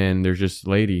walk in and there's this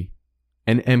lady,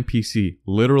 an NPC,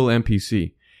 literal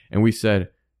NPC. And we said,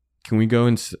 "Can we go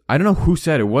and..." I don't know who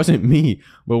said it. Wasn't me.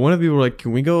 But one of the people were like,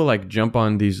 "Can we go like jump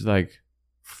on these like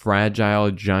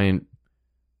fragile giant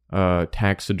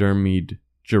taxidermied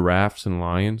giraffes and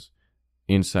lions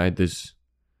inside this..."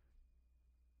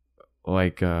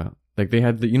 Like they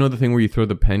had the, you know, the thing where you throw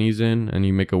the pennies in and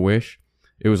you make a wish?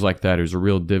 It was like that. It was a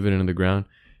real divot in the ground.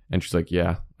 And she's like,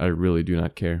 "Yeah, I really do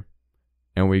not care."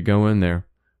 And we go in there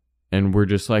and we're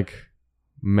just like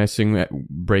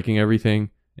breaking everything.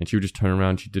 And she would just turn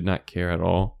around. She did not care at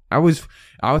all. I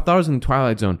thought I was in the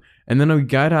Twilight Zone. And then we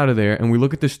got out of there and we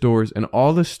look at the stores, and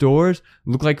all the stores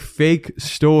look like fake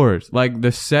stores. Like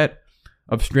the set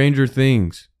of Stranger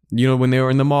Things. You know, when they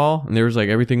were in the mall and there was like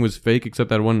everything was fake except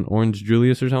that one Orange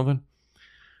Julius or something.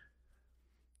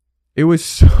 It was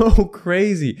so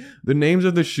crazy. The names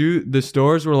of the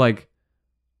stores were like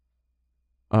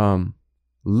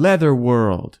Leather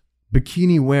World,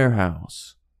 Bikini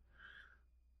Warehouse.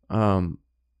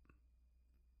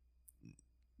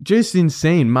 Just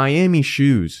insane. Miami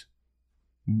Shoes.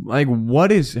 Like,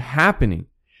 what is happening?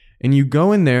 And you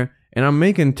go in there, and I'm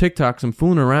making TikToks, I'm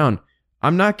fooling around.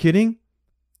 I'm not kidding.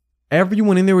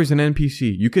 Everyone in there was an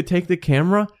NPC. You could take the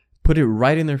camera, put it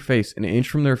right in their face, an inch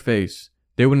from their face.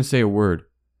 They wouldn't say a word.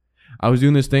 I was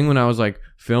doing this thing when I was like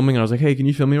filming, and I was like, "Hey, can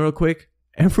you film me real quick?"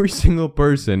 Every single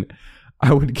person,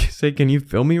 I would say, "Can you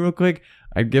film me real quick?"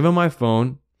 I'd give them my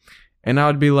phone, and I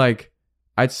would be like,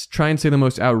 I'd try and say the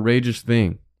most outrageous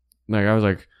thing. Like, I was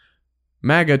like,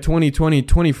 "MAGA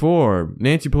 2020-24,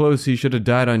 Nancy Pelosi should have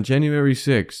died on January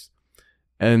 6th.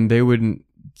 And they wouldn't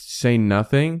say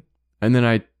nothing. And then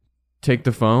I'd take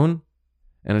the phone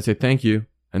and I'd say, "Thank you."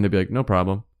 And they'd be like, "No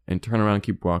problem." And turn around and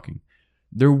keep walking.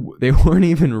 They weren't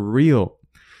even real.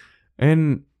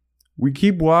 And we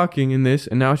keep walking in this,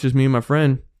 and now it's just me and my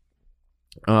friend,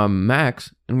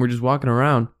 Max, and we're just walking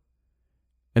around.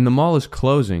 And the mall is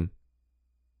closing.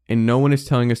 And no one is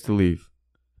telling us to leave.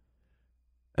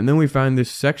 And then we find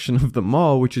this section of the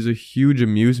mall, which is a huge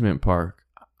amusement park.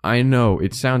 I know,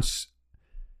 it doesn't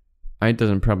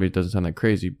sound that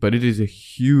crazy, but it is a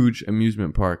huge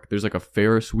amusement park. There's like a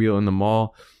Ferris wheel in the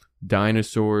mall,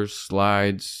 dinosaurs,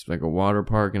 slides, like a water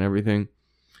park and everything.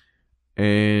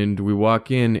 And we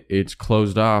walk in, it's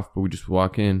closed off, but we just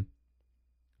walk in.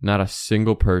 Not a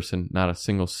single person, not a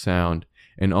single sound.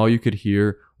 And all you could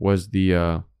hear was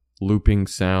the looping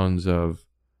sounds of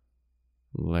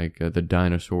like the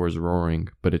dinosaurs roaring,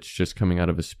 but it's just coming out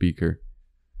of a speaker.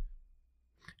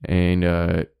 And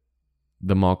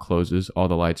the mall closes, all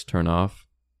the lights turn off,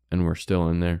 and we're still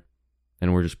in there.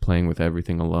 And we're just playing with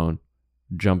everything alone.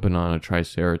 Jumping on a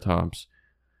Triceratops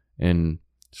and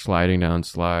sliding down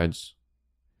slides.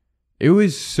 It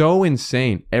was so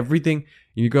insane. Everything,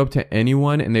 you go up to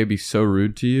anyone and they'd be so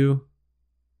rude to you.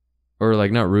 Or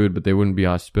like, not rude, but they wouldn't be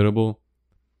hospitable.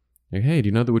 Like, "Hey, do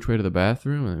you know which way to the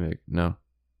bathroom?" And they'd be like, "No."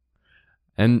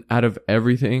 And out of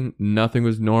everything, nothing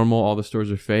was normal. All the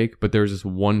stores are fake. But there was this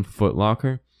one Foot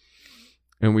Locker.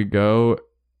 And we go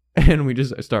and we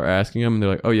just start asking them. And they're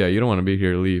like, "Oh yeah, you don't want to be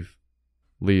here. Leave.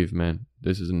 Leave, man.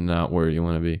 This is not where you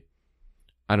want to be."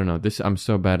 I don't know. I'm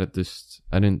so bad at this.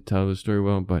 I didn't tell the story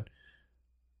well, but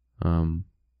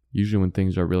usually when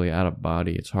things are really out of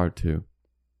body, it's hard to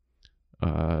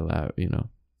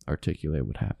articulate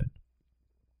what happened.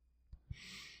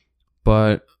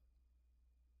 But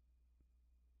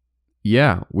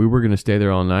yeah, we were going to stay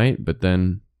there all night, but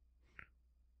then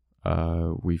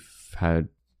we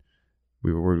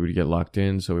would get locked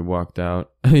in, so we walked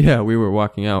out. Yeah, we were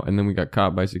walking out, and then we got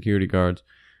caught by security guards,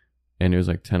 and it was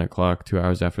like 10 o'clock, 2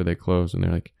 hours after they closed, and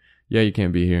they're like, yeah, you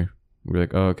can't be here. We were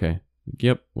like, oh, okay.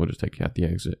 Yep, we'll just take you out the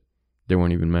exit. They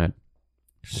weren't even mad.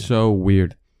 So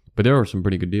weird. But there were some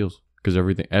pretty good deals, because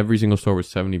every single store was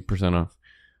 70% off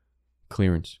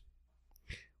clearance.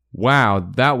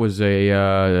 Wow, that was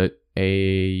a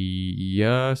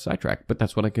sidetrack, but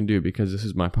that's what I can do because this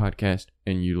is my podcast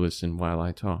and you listen while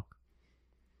I talk.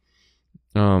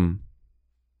 I'm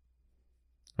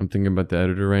thinking about the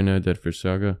editor right now, Dead Fish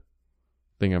Saga.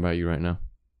 Thinking about you right now.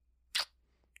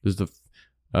 This is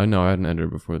no, I had an editor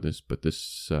before this, but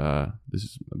this is a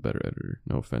better editor.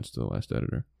 No offense to the last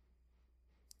editor.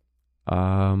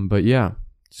 But yeah,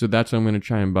 so that's what I'm going to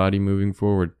try and embody moving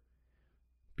forward,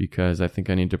 because I think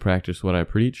I need to practice what I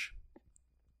preach.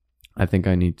 I think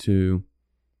I need to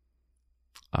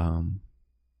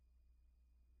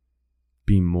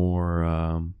be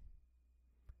more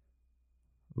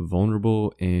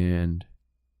vulnerable, and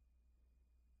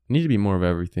I need to be more of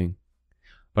everything.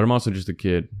 But I'm also just a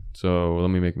kid, so let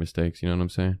me make mistakes, you know what I'm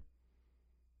saying?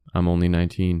 I'm only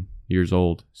 19 years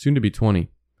old, soon to be 20.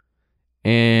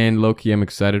 And low-key, I'm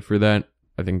excited for that.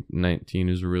 I think 19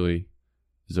 is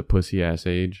a pussy-ass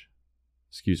age.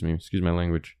 Excuse my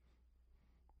language.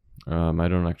 I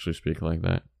don't actually speak like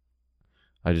that.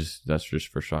 That's just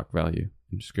for shock value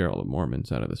and scare all the Mormons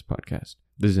out of this podcast.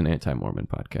 This is an anti-Mormon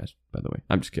podcast, by the way.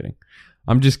 I'm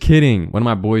just kidding. One of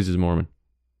my boys is Mormon.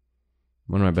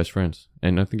 One of my best friends.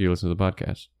 And I think he listens to the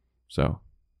podcast. So,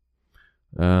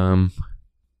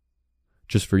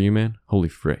 just for you, man. Holy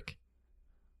frick.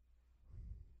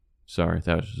 Sorry,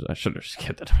 I should have just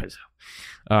kept that to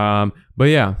myself. But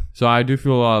yeah, so I do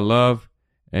feel a lot of love,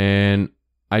 and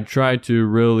I try to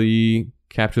really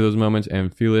capture those moments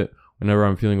and feel it whenever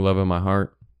I'm feeling love in my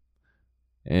heart.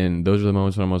 And those are the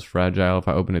moments when I'm most fragile. If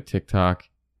I open a TikTok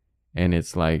and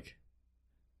it's like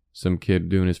some kid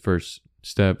doing his first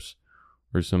steps,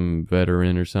 or some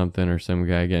veteran or something, or some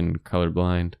guy getting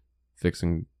colorblind,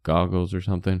 fixing goggles or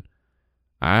something,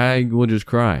 I will just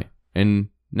cry. And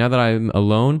now that I'm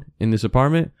alone in this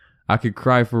apartment, I could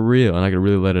cry for real, and I could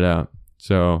really let it out.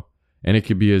 So, and it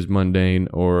could be as mundane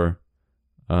or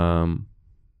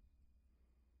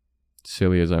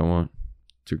silly as I want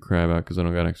to cry about, because I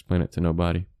don't gotta explain it to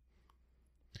nobody.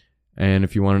 And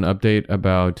if you want an update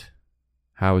about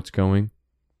how it's going,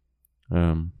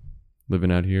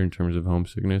 living out here in terms of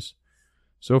homesickness,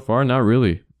 so far not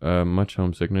really much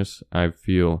homesickness. I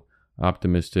feel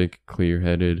optimistic,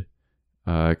 clear-headed,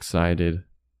 excited,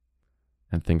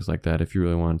 and things like that. If you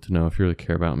really want to know, if you really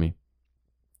care about me.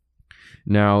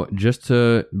 Now, just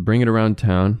to bring it around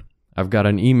town, I've got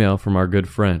an email from our good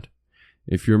friend.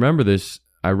 If you remember this,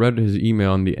 I read his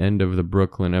email on the end of the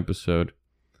Brooklyn episode,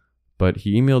 but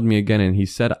he emailed me again, and he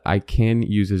said I can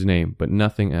use his name, but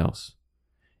nothing else.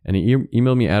 And he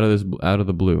emailed me out of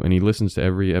the blue, and he listens to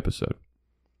every episode.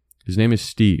 His name is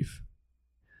Steve.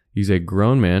 He's a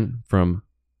grown man from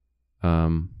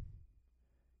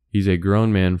he said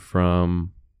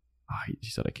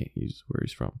I can't use where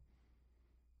he's from.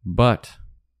 But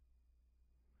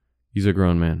he's a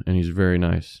grown man, and he's very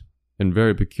nice and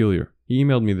very peculiar. He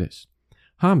emailed me this.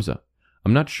 Hamza,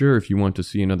 I'm not sure if you want to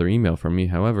see another email from me.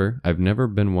 However, I've never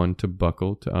been one to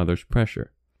buckle to others'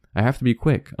 pressure. I have to be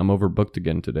quick. I'm overbooked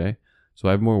again today, so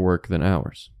I have more work than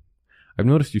hours. I've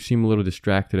noticed you seem a little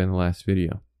distracted in the last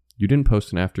video. You didn't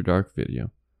post an After Dark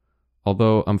video.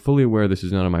 Although I'm fully aware this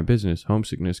is none of my business,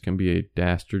 homesickness can be a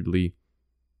dastardly,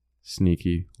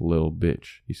 sneaky little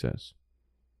bitch, he says.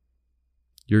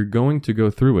 You're going to go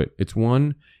through it.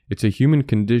 It's a human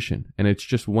condition, and it's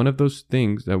just one of those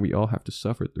things that we all have to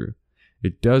suffer through.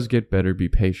 It does get better. Be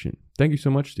patient. Thank you so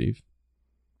much, Steve.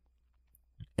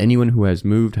 Anyone who has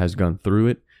moved has gone through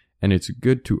it, and it's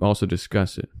good to also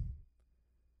discuss it.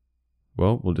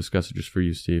 Well, we'll discuss it just for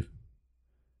you, Steve.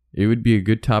 It would be a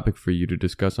good topic for you to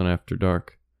discuss on After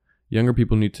Dark. Younger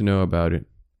people need to know about it,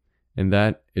 and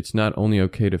that it's not only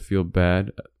okay to feel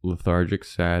bad, lethargic,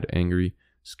 sad, angry,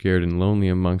 scared, and lonely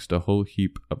amongst a whole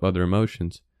heap of other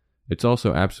emotions. It's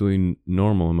also absolutely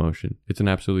normal emotion. It's an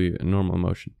absolutely normal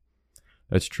emotion.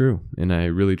 That's true, and I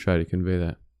really try to convey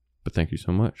that. But thank you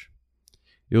so much.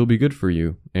 It'll be good for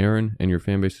you, Aaron, and your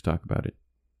fanbase to talk about it.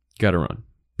 Gotta run.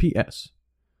 P.S.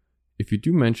 If you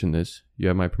do mention this, you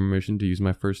have my permission to use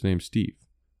my first name, Steve.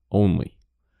 Only.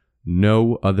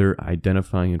 No other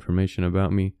identifying information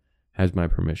about me has my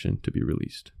permission to be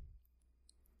released.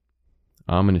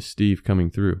 Ominous Steve coming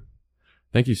through.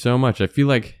 Thank you so much. I feel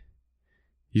like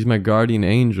he's my guardian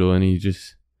angel, and he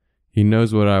He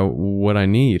knows what I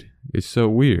need. It's so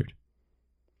weird.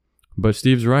 But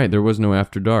Steve's right. There was no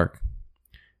After Dark.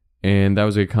 And that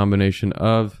was a combination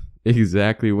of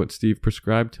exactly what Steve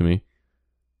prescribed to me,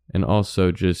 and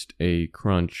also just a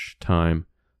crunch time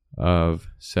of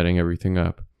setting everything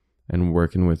up and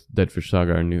working with Deadfish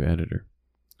Saga, our new editor.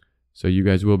 So you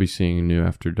guys will be seeing a new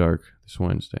After Dark this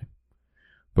Wednesday.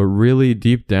 But really,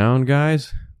 deep down,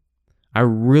 guys, I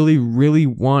really, really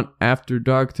want After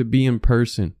Dark to be in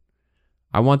person.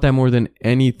 I want that more than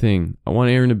anything. I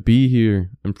want Aaron to be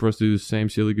here and for us to do the same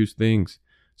silly goose things,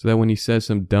 so that when he says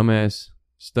some dumbass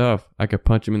stuff, I could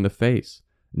punch him in the face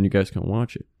and you guys can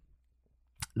watch it.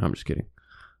 No, I'm just kidding.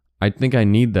 I think I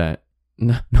need that.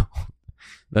 No,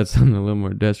 that sounded a little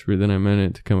more desperate than I meant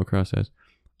it to come across as.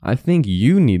 I think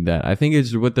you need that. I think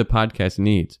it's what the podcast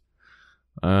needs.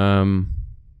 So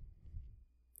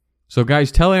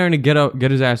guys, tell Aaron to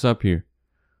get his ass up here.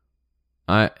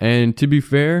 And to be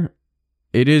fair,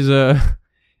 it is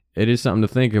something to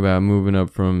think about moving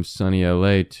up from sunny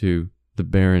LA to the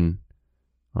barren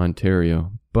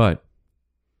Ontario. But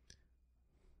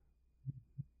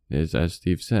is as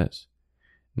Steve says.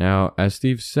 Now, as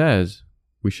Steve says,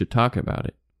 we should talk about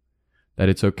it. That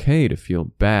it's okay to feel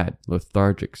bad,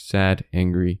 lethargic, sad,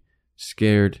 angry,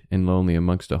 scared, and lonely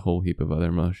amongst a whole heap of other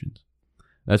emotions.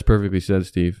 That's perfectly said,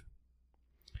 Steve.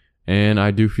 And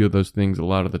I do feel those things a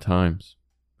lot of the times.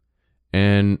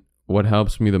 And what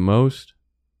helps me the most,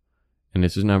 and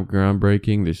this is not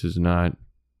groundbreaking, this is not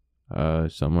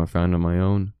something I found on my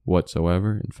own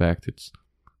whatsoever. In fact, it's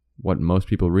what most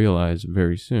people realize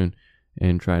very soon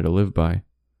and try to live by.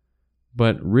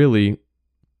 But really,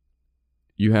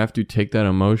 you have to take that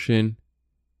emotion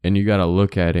and you got to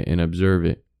look at it and observe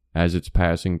it as it's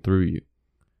passing through you.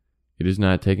 It is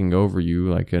not taking over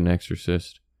you like an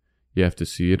exorcist. You have to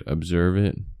see it, observe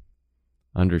it,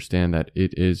 understand that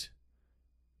it is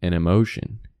an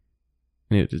emotion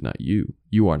and it is not you.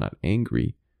 You are not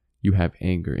angry. You have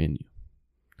anger in you.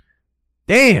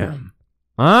 Damn!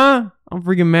 Huh? I'm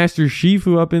freaking Master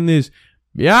Shifu up in this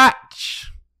biatch.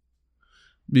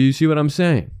 Do you see what I'm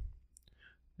saying?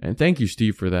 And thank you,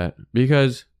 Steve, for that.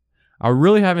 Because I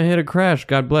really haven't hit a crash,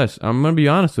 God bless. I'm going to be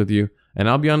honest with you. And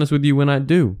I'll be honest with you when I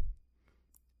do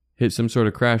hit some sort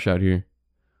of crash out here.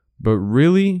 But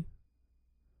really,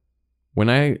 when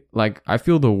I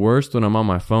feel the worst when I'm on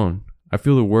my phone. I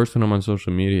feel the worst when I'm on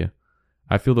social media.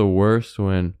 I feel the worst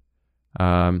when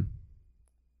I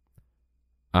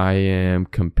am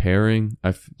comparing.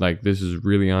 This is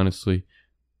really honestly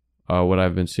what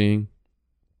I've been seeing.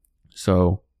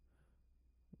 So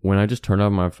when I just turn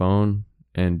off my phone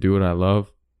and do what I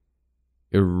love,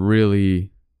 it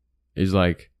really is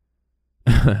like,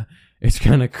 it's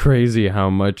kind of crazy how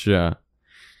much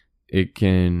it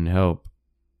can help.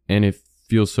 And it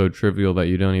feels so trivial that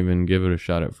you don't even give it a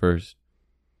shot at first.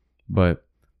 But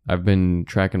I've been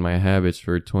tracking my habits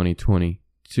for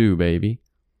 2022, baby.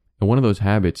 And one of those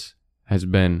habits has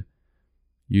been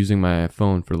using my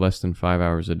phone for less than 5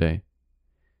 hours a day.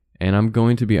 And I'm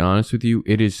going to be honest with you,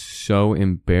 it is so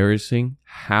embarrassing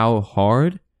how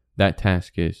hard that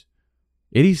task is.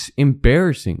 It is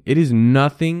embarrassing. It is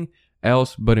nothing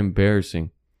else but embarrassing.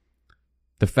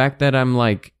 The fact that I'm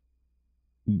like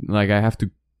I have to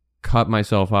cut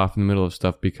myself off in the middle of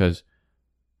stuff because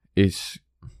it's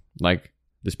like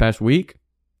this past week,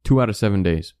 2 out of 7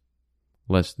 days,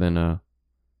 less than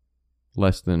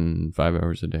 5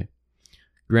 hours a day.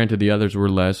 Granted, the others were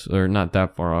less, or not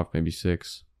that far off, maybe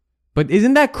 6. But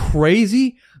isn't that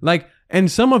crazy?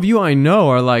 And some of you I know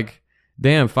are like,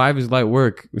 damn, 5 is light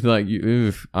work. Like,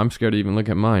 I'm scared to even look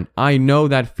at mine. I know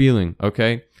that feeling,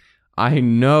 okay? I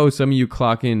know some of you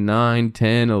clock in 9,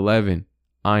 10, 11.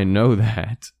 I know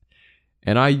that.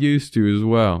 And I used to as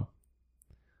well.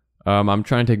 I'm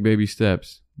trying to take baby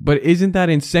steps. But isn't that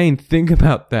insane? Think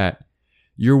about that.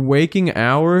 Your waking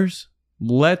hours,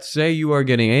 let's say you are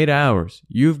getting 8 hours.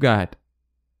 You've got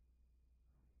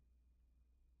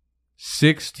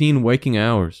 16 waking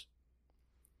hours.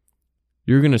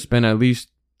 You're going to spend at least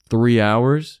 3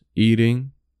 hours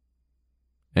eating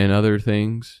and other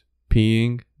things,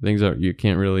 peeing, things that you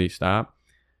can't really stop.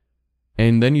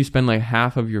 And then you spend like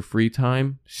half of your free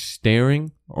time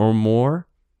staring or more.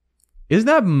 Isn't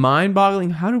that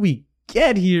mind-boggling? How do we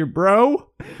get here, bro?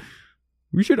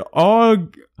 We should all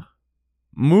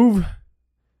move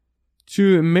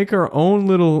to make our own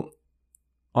little,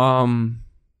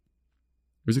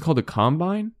 is it called a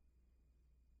combine?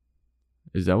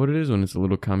 Is that what it is when it's a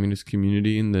little communist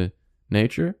community in the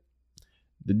nature?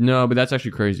 No, but that's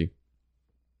actually crazy.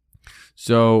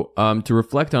 So, to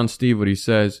reflect on Steve, what he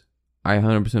says, I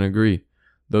 100% agree.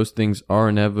 Those things are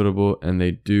inevitable and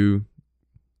they do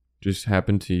just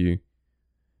happen to you.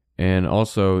 And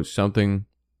also something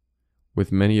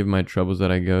with many of my troubles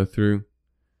that I go through,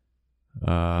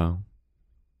 that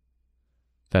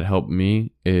helped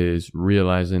me is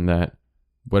realizing that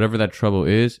whatever that trouble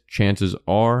is, chances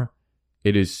are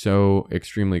it is so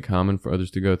extremely common for others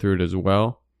to go through it as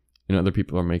well, and other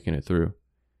people are making it through.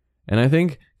 And I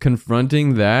think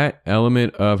confronting that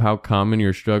element of how common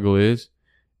your struggle is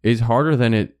harder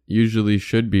than it usually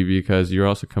should be, because you're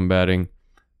also combating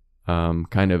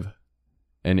kind of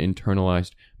an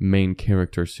internalized main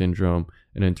character syndrome,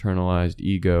 an internalized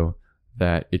ego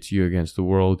that it's you against the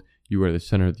world, you are the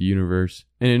center of the universe.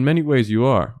 And in many ways you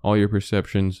are. All your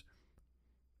perceptions,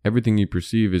 everything you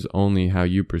perceive is only how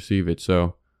you perceive it.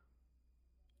 So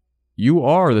you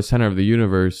are the center of the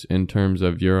universe in terms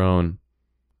of your own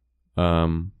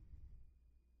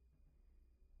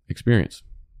experience.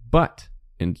 But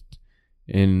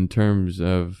in terms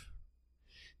of,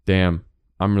 damn,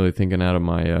 I'm really thinking out of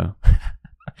my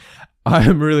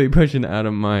I'm really pushing out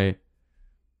of my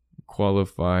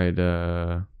qualified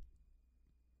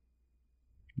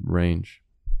range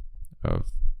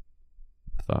of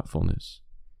thoughtfulness.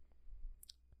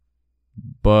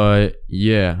 But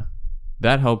yeah,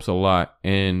 that helps a lot.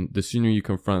 And the sooner you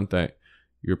confront that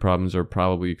your problems are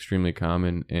probably extremely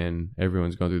common and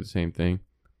everyone's going through the same thing,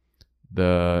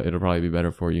 it'll probably be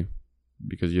better for you,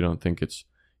 because you don't think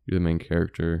you're the main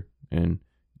character and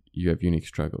you have unique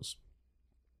struggles.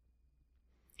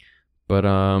 But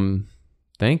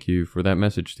thank you for that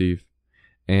message, Steve.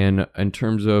 And in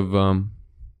terms of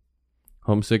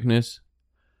homesickness,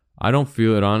 I don't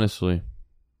feel it, honestly.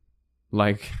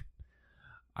 Like,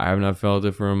 I have not felt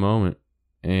it for a moment.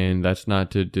 And that's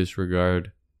not to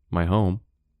disregard my home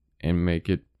and make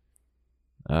it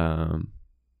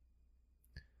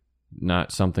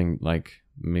not something like,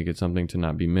 make it something to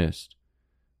not be missed.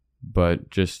 But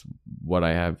just what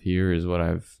I have here is what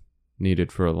I've needed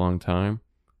for a long time.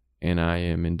 And I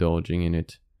am indulging in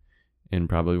it. And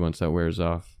probably once that wears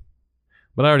off.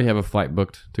 But I already have a flight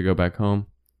booked to go back home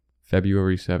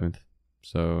February 7th.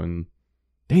 So in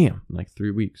like 3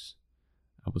 weeks,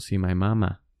 I will see my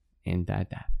mama and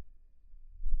dada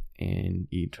and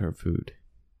eat her food.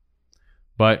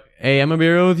 But hey, I'm gonna be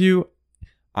real with you.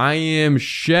 I am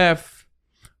Chef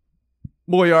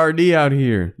Boyardee out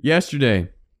here. Yesterday,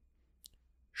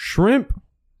 shrimp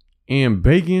and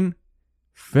bacon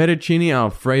fettuccine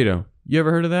alfredo. You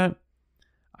ever heard of that?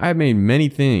 I've made many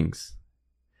things.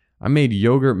 I made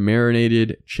yogurt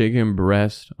marinated chicken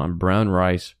breast on brown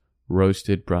rice,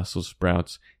 roasted Brussels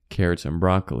sprouts, carrots, and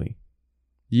broccoli.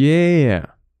 Yeah.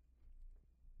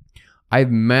 I've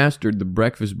mastered the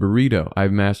breakfast burrito.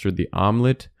 I've mastered the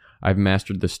omelet. I've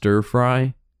mastered the stir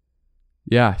fry.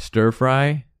 Yeah, stir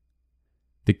fry.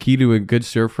 The key to a good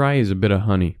stir fry is a bit of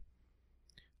honey.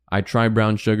 I try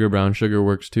brown sugar. Brown sugar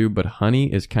works too, but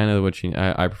honey is kind of what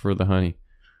I prefer the honey.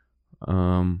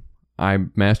 I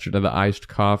mastered the iced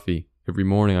coffee. Every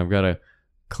morning I've got a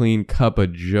clean cup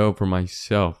of Joe for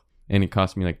myself, and it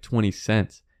cost me like 20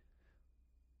 cents.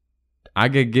 I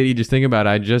get giddy just thinking about it.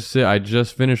 I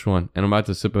just finished one, and I'm about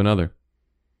to sip another.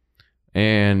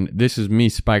 And this is me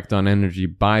spiked on energy,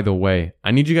 by the way.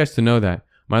 I need you guys to know that.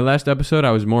 My last episode,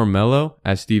 I was more mellow,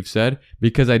 as Steve said,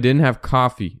 because I didn't have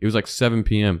coffee. It was like 7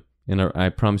 p.m., and I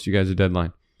promised you guys a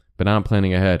deadline. But now I'm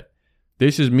planning ahead.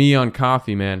 This is me on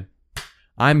coffee, man.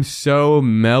 I'm so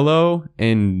mellow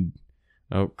and...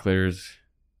 Oh, Claire's...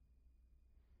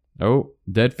 Oh,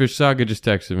 Deadfish Saga just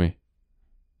texted me.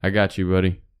 I got you,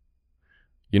 buddy.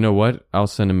 You know what? I'll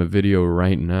send him a video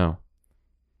right now.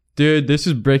 Dude, this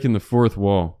is breaking the fourth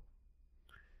wall.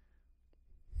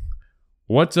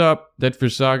 What's up,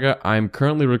 Deadfish Saga? I'm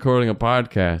currently recording a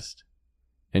podcast.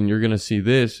 And you're going to see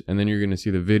this, and then you're going to see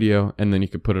the video, and then you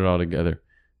can put it all together.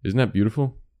 Isn't that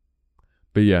beautiful?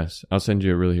 But yes, I'll send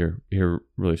you a really here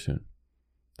really soon.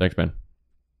 Thanks, man.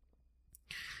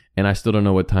 And I still don't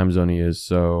know what time zone he is,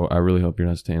 so I really hope you're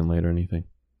not staying late or anything.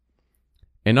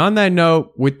 And on that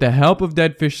note, with the help of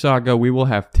Deadfish Saga, we will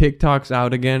have TikToks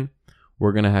out again.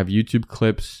 We're going to have YouTube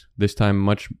clips, this time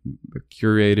much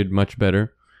curated, much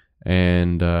better.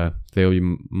 And they'll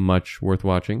be much worth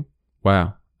watching.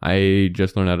 Wow, I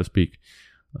just learned how to speak.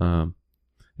 And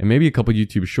maybe a couple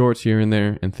YouTube shorts here and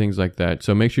there and things like that.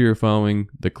 So make sure you're following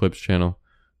the Clips channel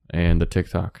and the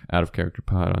TikTok, Out of Character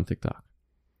Pod on TikTok.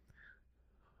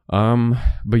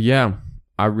 But yeah,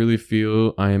 I really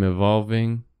feel I am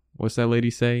evolving. What's that lady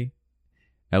say?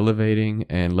 Elevating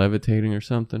and levitating or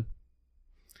something.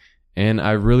 And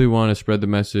I really want to spread the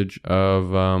message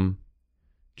of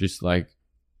just like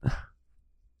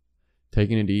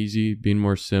taking it easy, being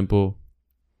more simple,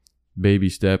 baby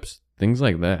steps, things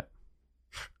like that.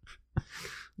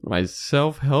 My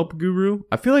self-help guru?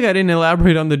 I feel like I didn't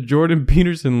elaborate on the Jordan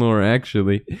Peterson lore,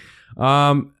 actually.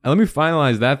 Let me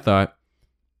finalize that thought.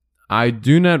 I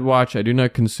do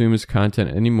not consume his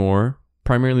content anymore,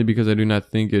 primarily because I do not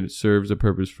think it serves a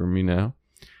purpose for me now.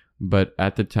 But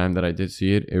at the time that I did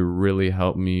see it, it really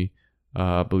helped me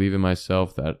believe in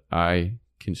myself that I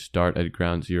can start at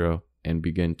ground zero and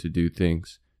begin to do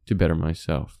things to better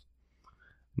myself.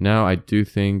 Now, I do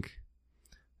think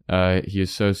he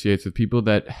associates with people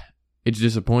that it's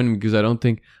disappointing because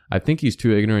I think he's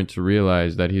too ignorant to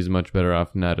realize that he's much better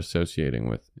off not associating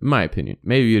with, in my opinion.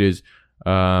 Maybe it is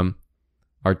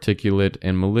articulate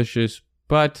and malicious,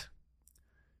 but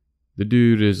the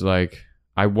dude is like,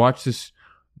 I watched this.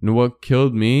 What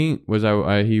killed me was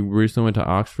he recently went to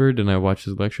Oxford and I watched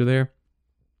his lecture there,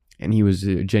 and he was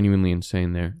genuinely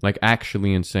insane there, like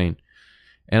actually insane.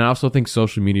 And I also think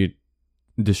social media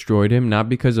destroyed him, not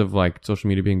because of like social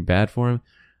media being bad for him,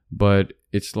 but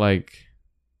it's like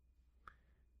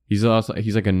he's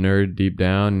like a nerd deep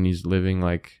down, and he's living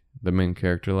like the main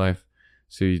character life.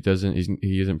 So he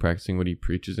isn't practicing what he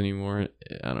preaches anymore.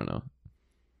 I don't know.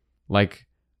 Like,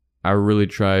 I really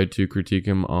try to critique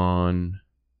him on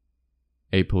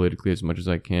apolitically as much as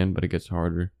I can, but it gets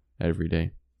harder every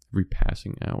day, every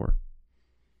passing hour.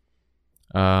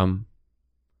 But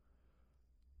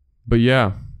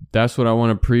yeah, that's what I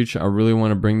want to preach. I really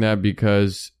want to bring that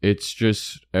because it's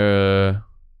just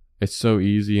it's so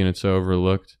easy and it's so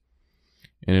overlooked,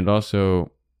 and it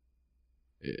also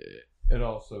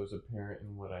is apparent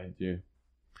in what I do.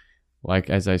 Like,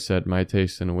 as I said, my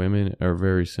tastes in women are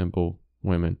very simple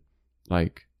women.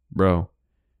 Like, bro,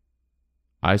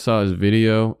 I saw his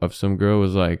video of some girl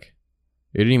was like,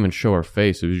 it didn't even show her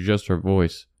face, it was just her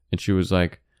voice, and she was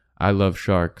like, I love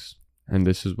sharks, and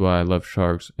this is why I love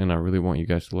sharks, and I really want you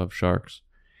guys to love sharks.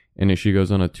 And then she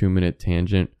goes on a 2-minute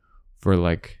tangent for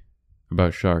like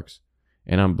about sharks,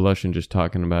 and I'm blushing just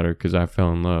talking about her because I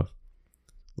fell in love.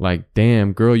 Like,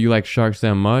 damn, girl, you like sharks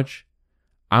that much?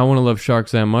 I want to love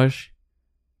sharks that much?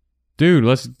 Dude,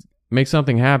 let's make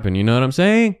something happen. You know what I'm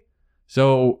saying?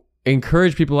 So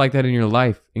encourage people like that in your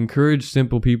life. Encourage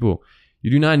simple people.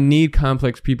 You do not need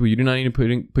complex people. You do not need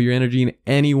to put your energy in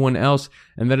anyone else.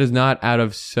 And that is not out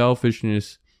of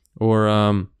selfishness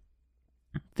or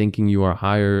thinking you are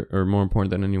higher or more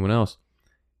important than anyone else.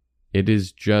 It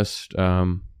is just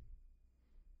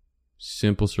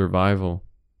simple survival.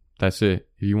 That's it.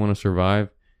 If you want to survive,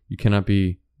 you cannot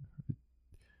be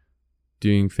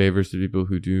doing favors to people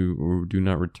who do or do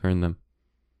not return them.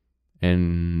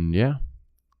 And yeah,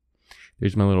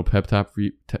 there's my little pep talk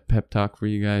for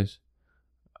you guys.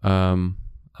 I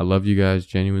love you guys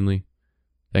genuinely.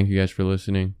 Thank you guys for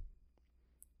listening.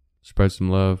 Spread some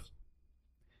love,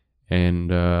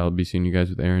 and I'll be seeing you guys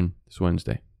with Aaron this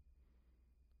Wednesday.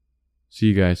 See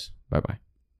you guys. Bye bye.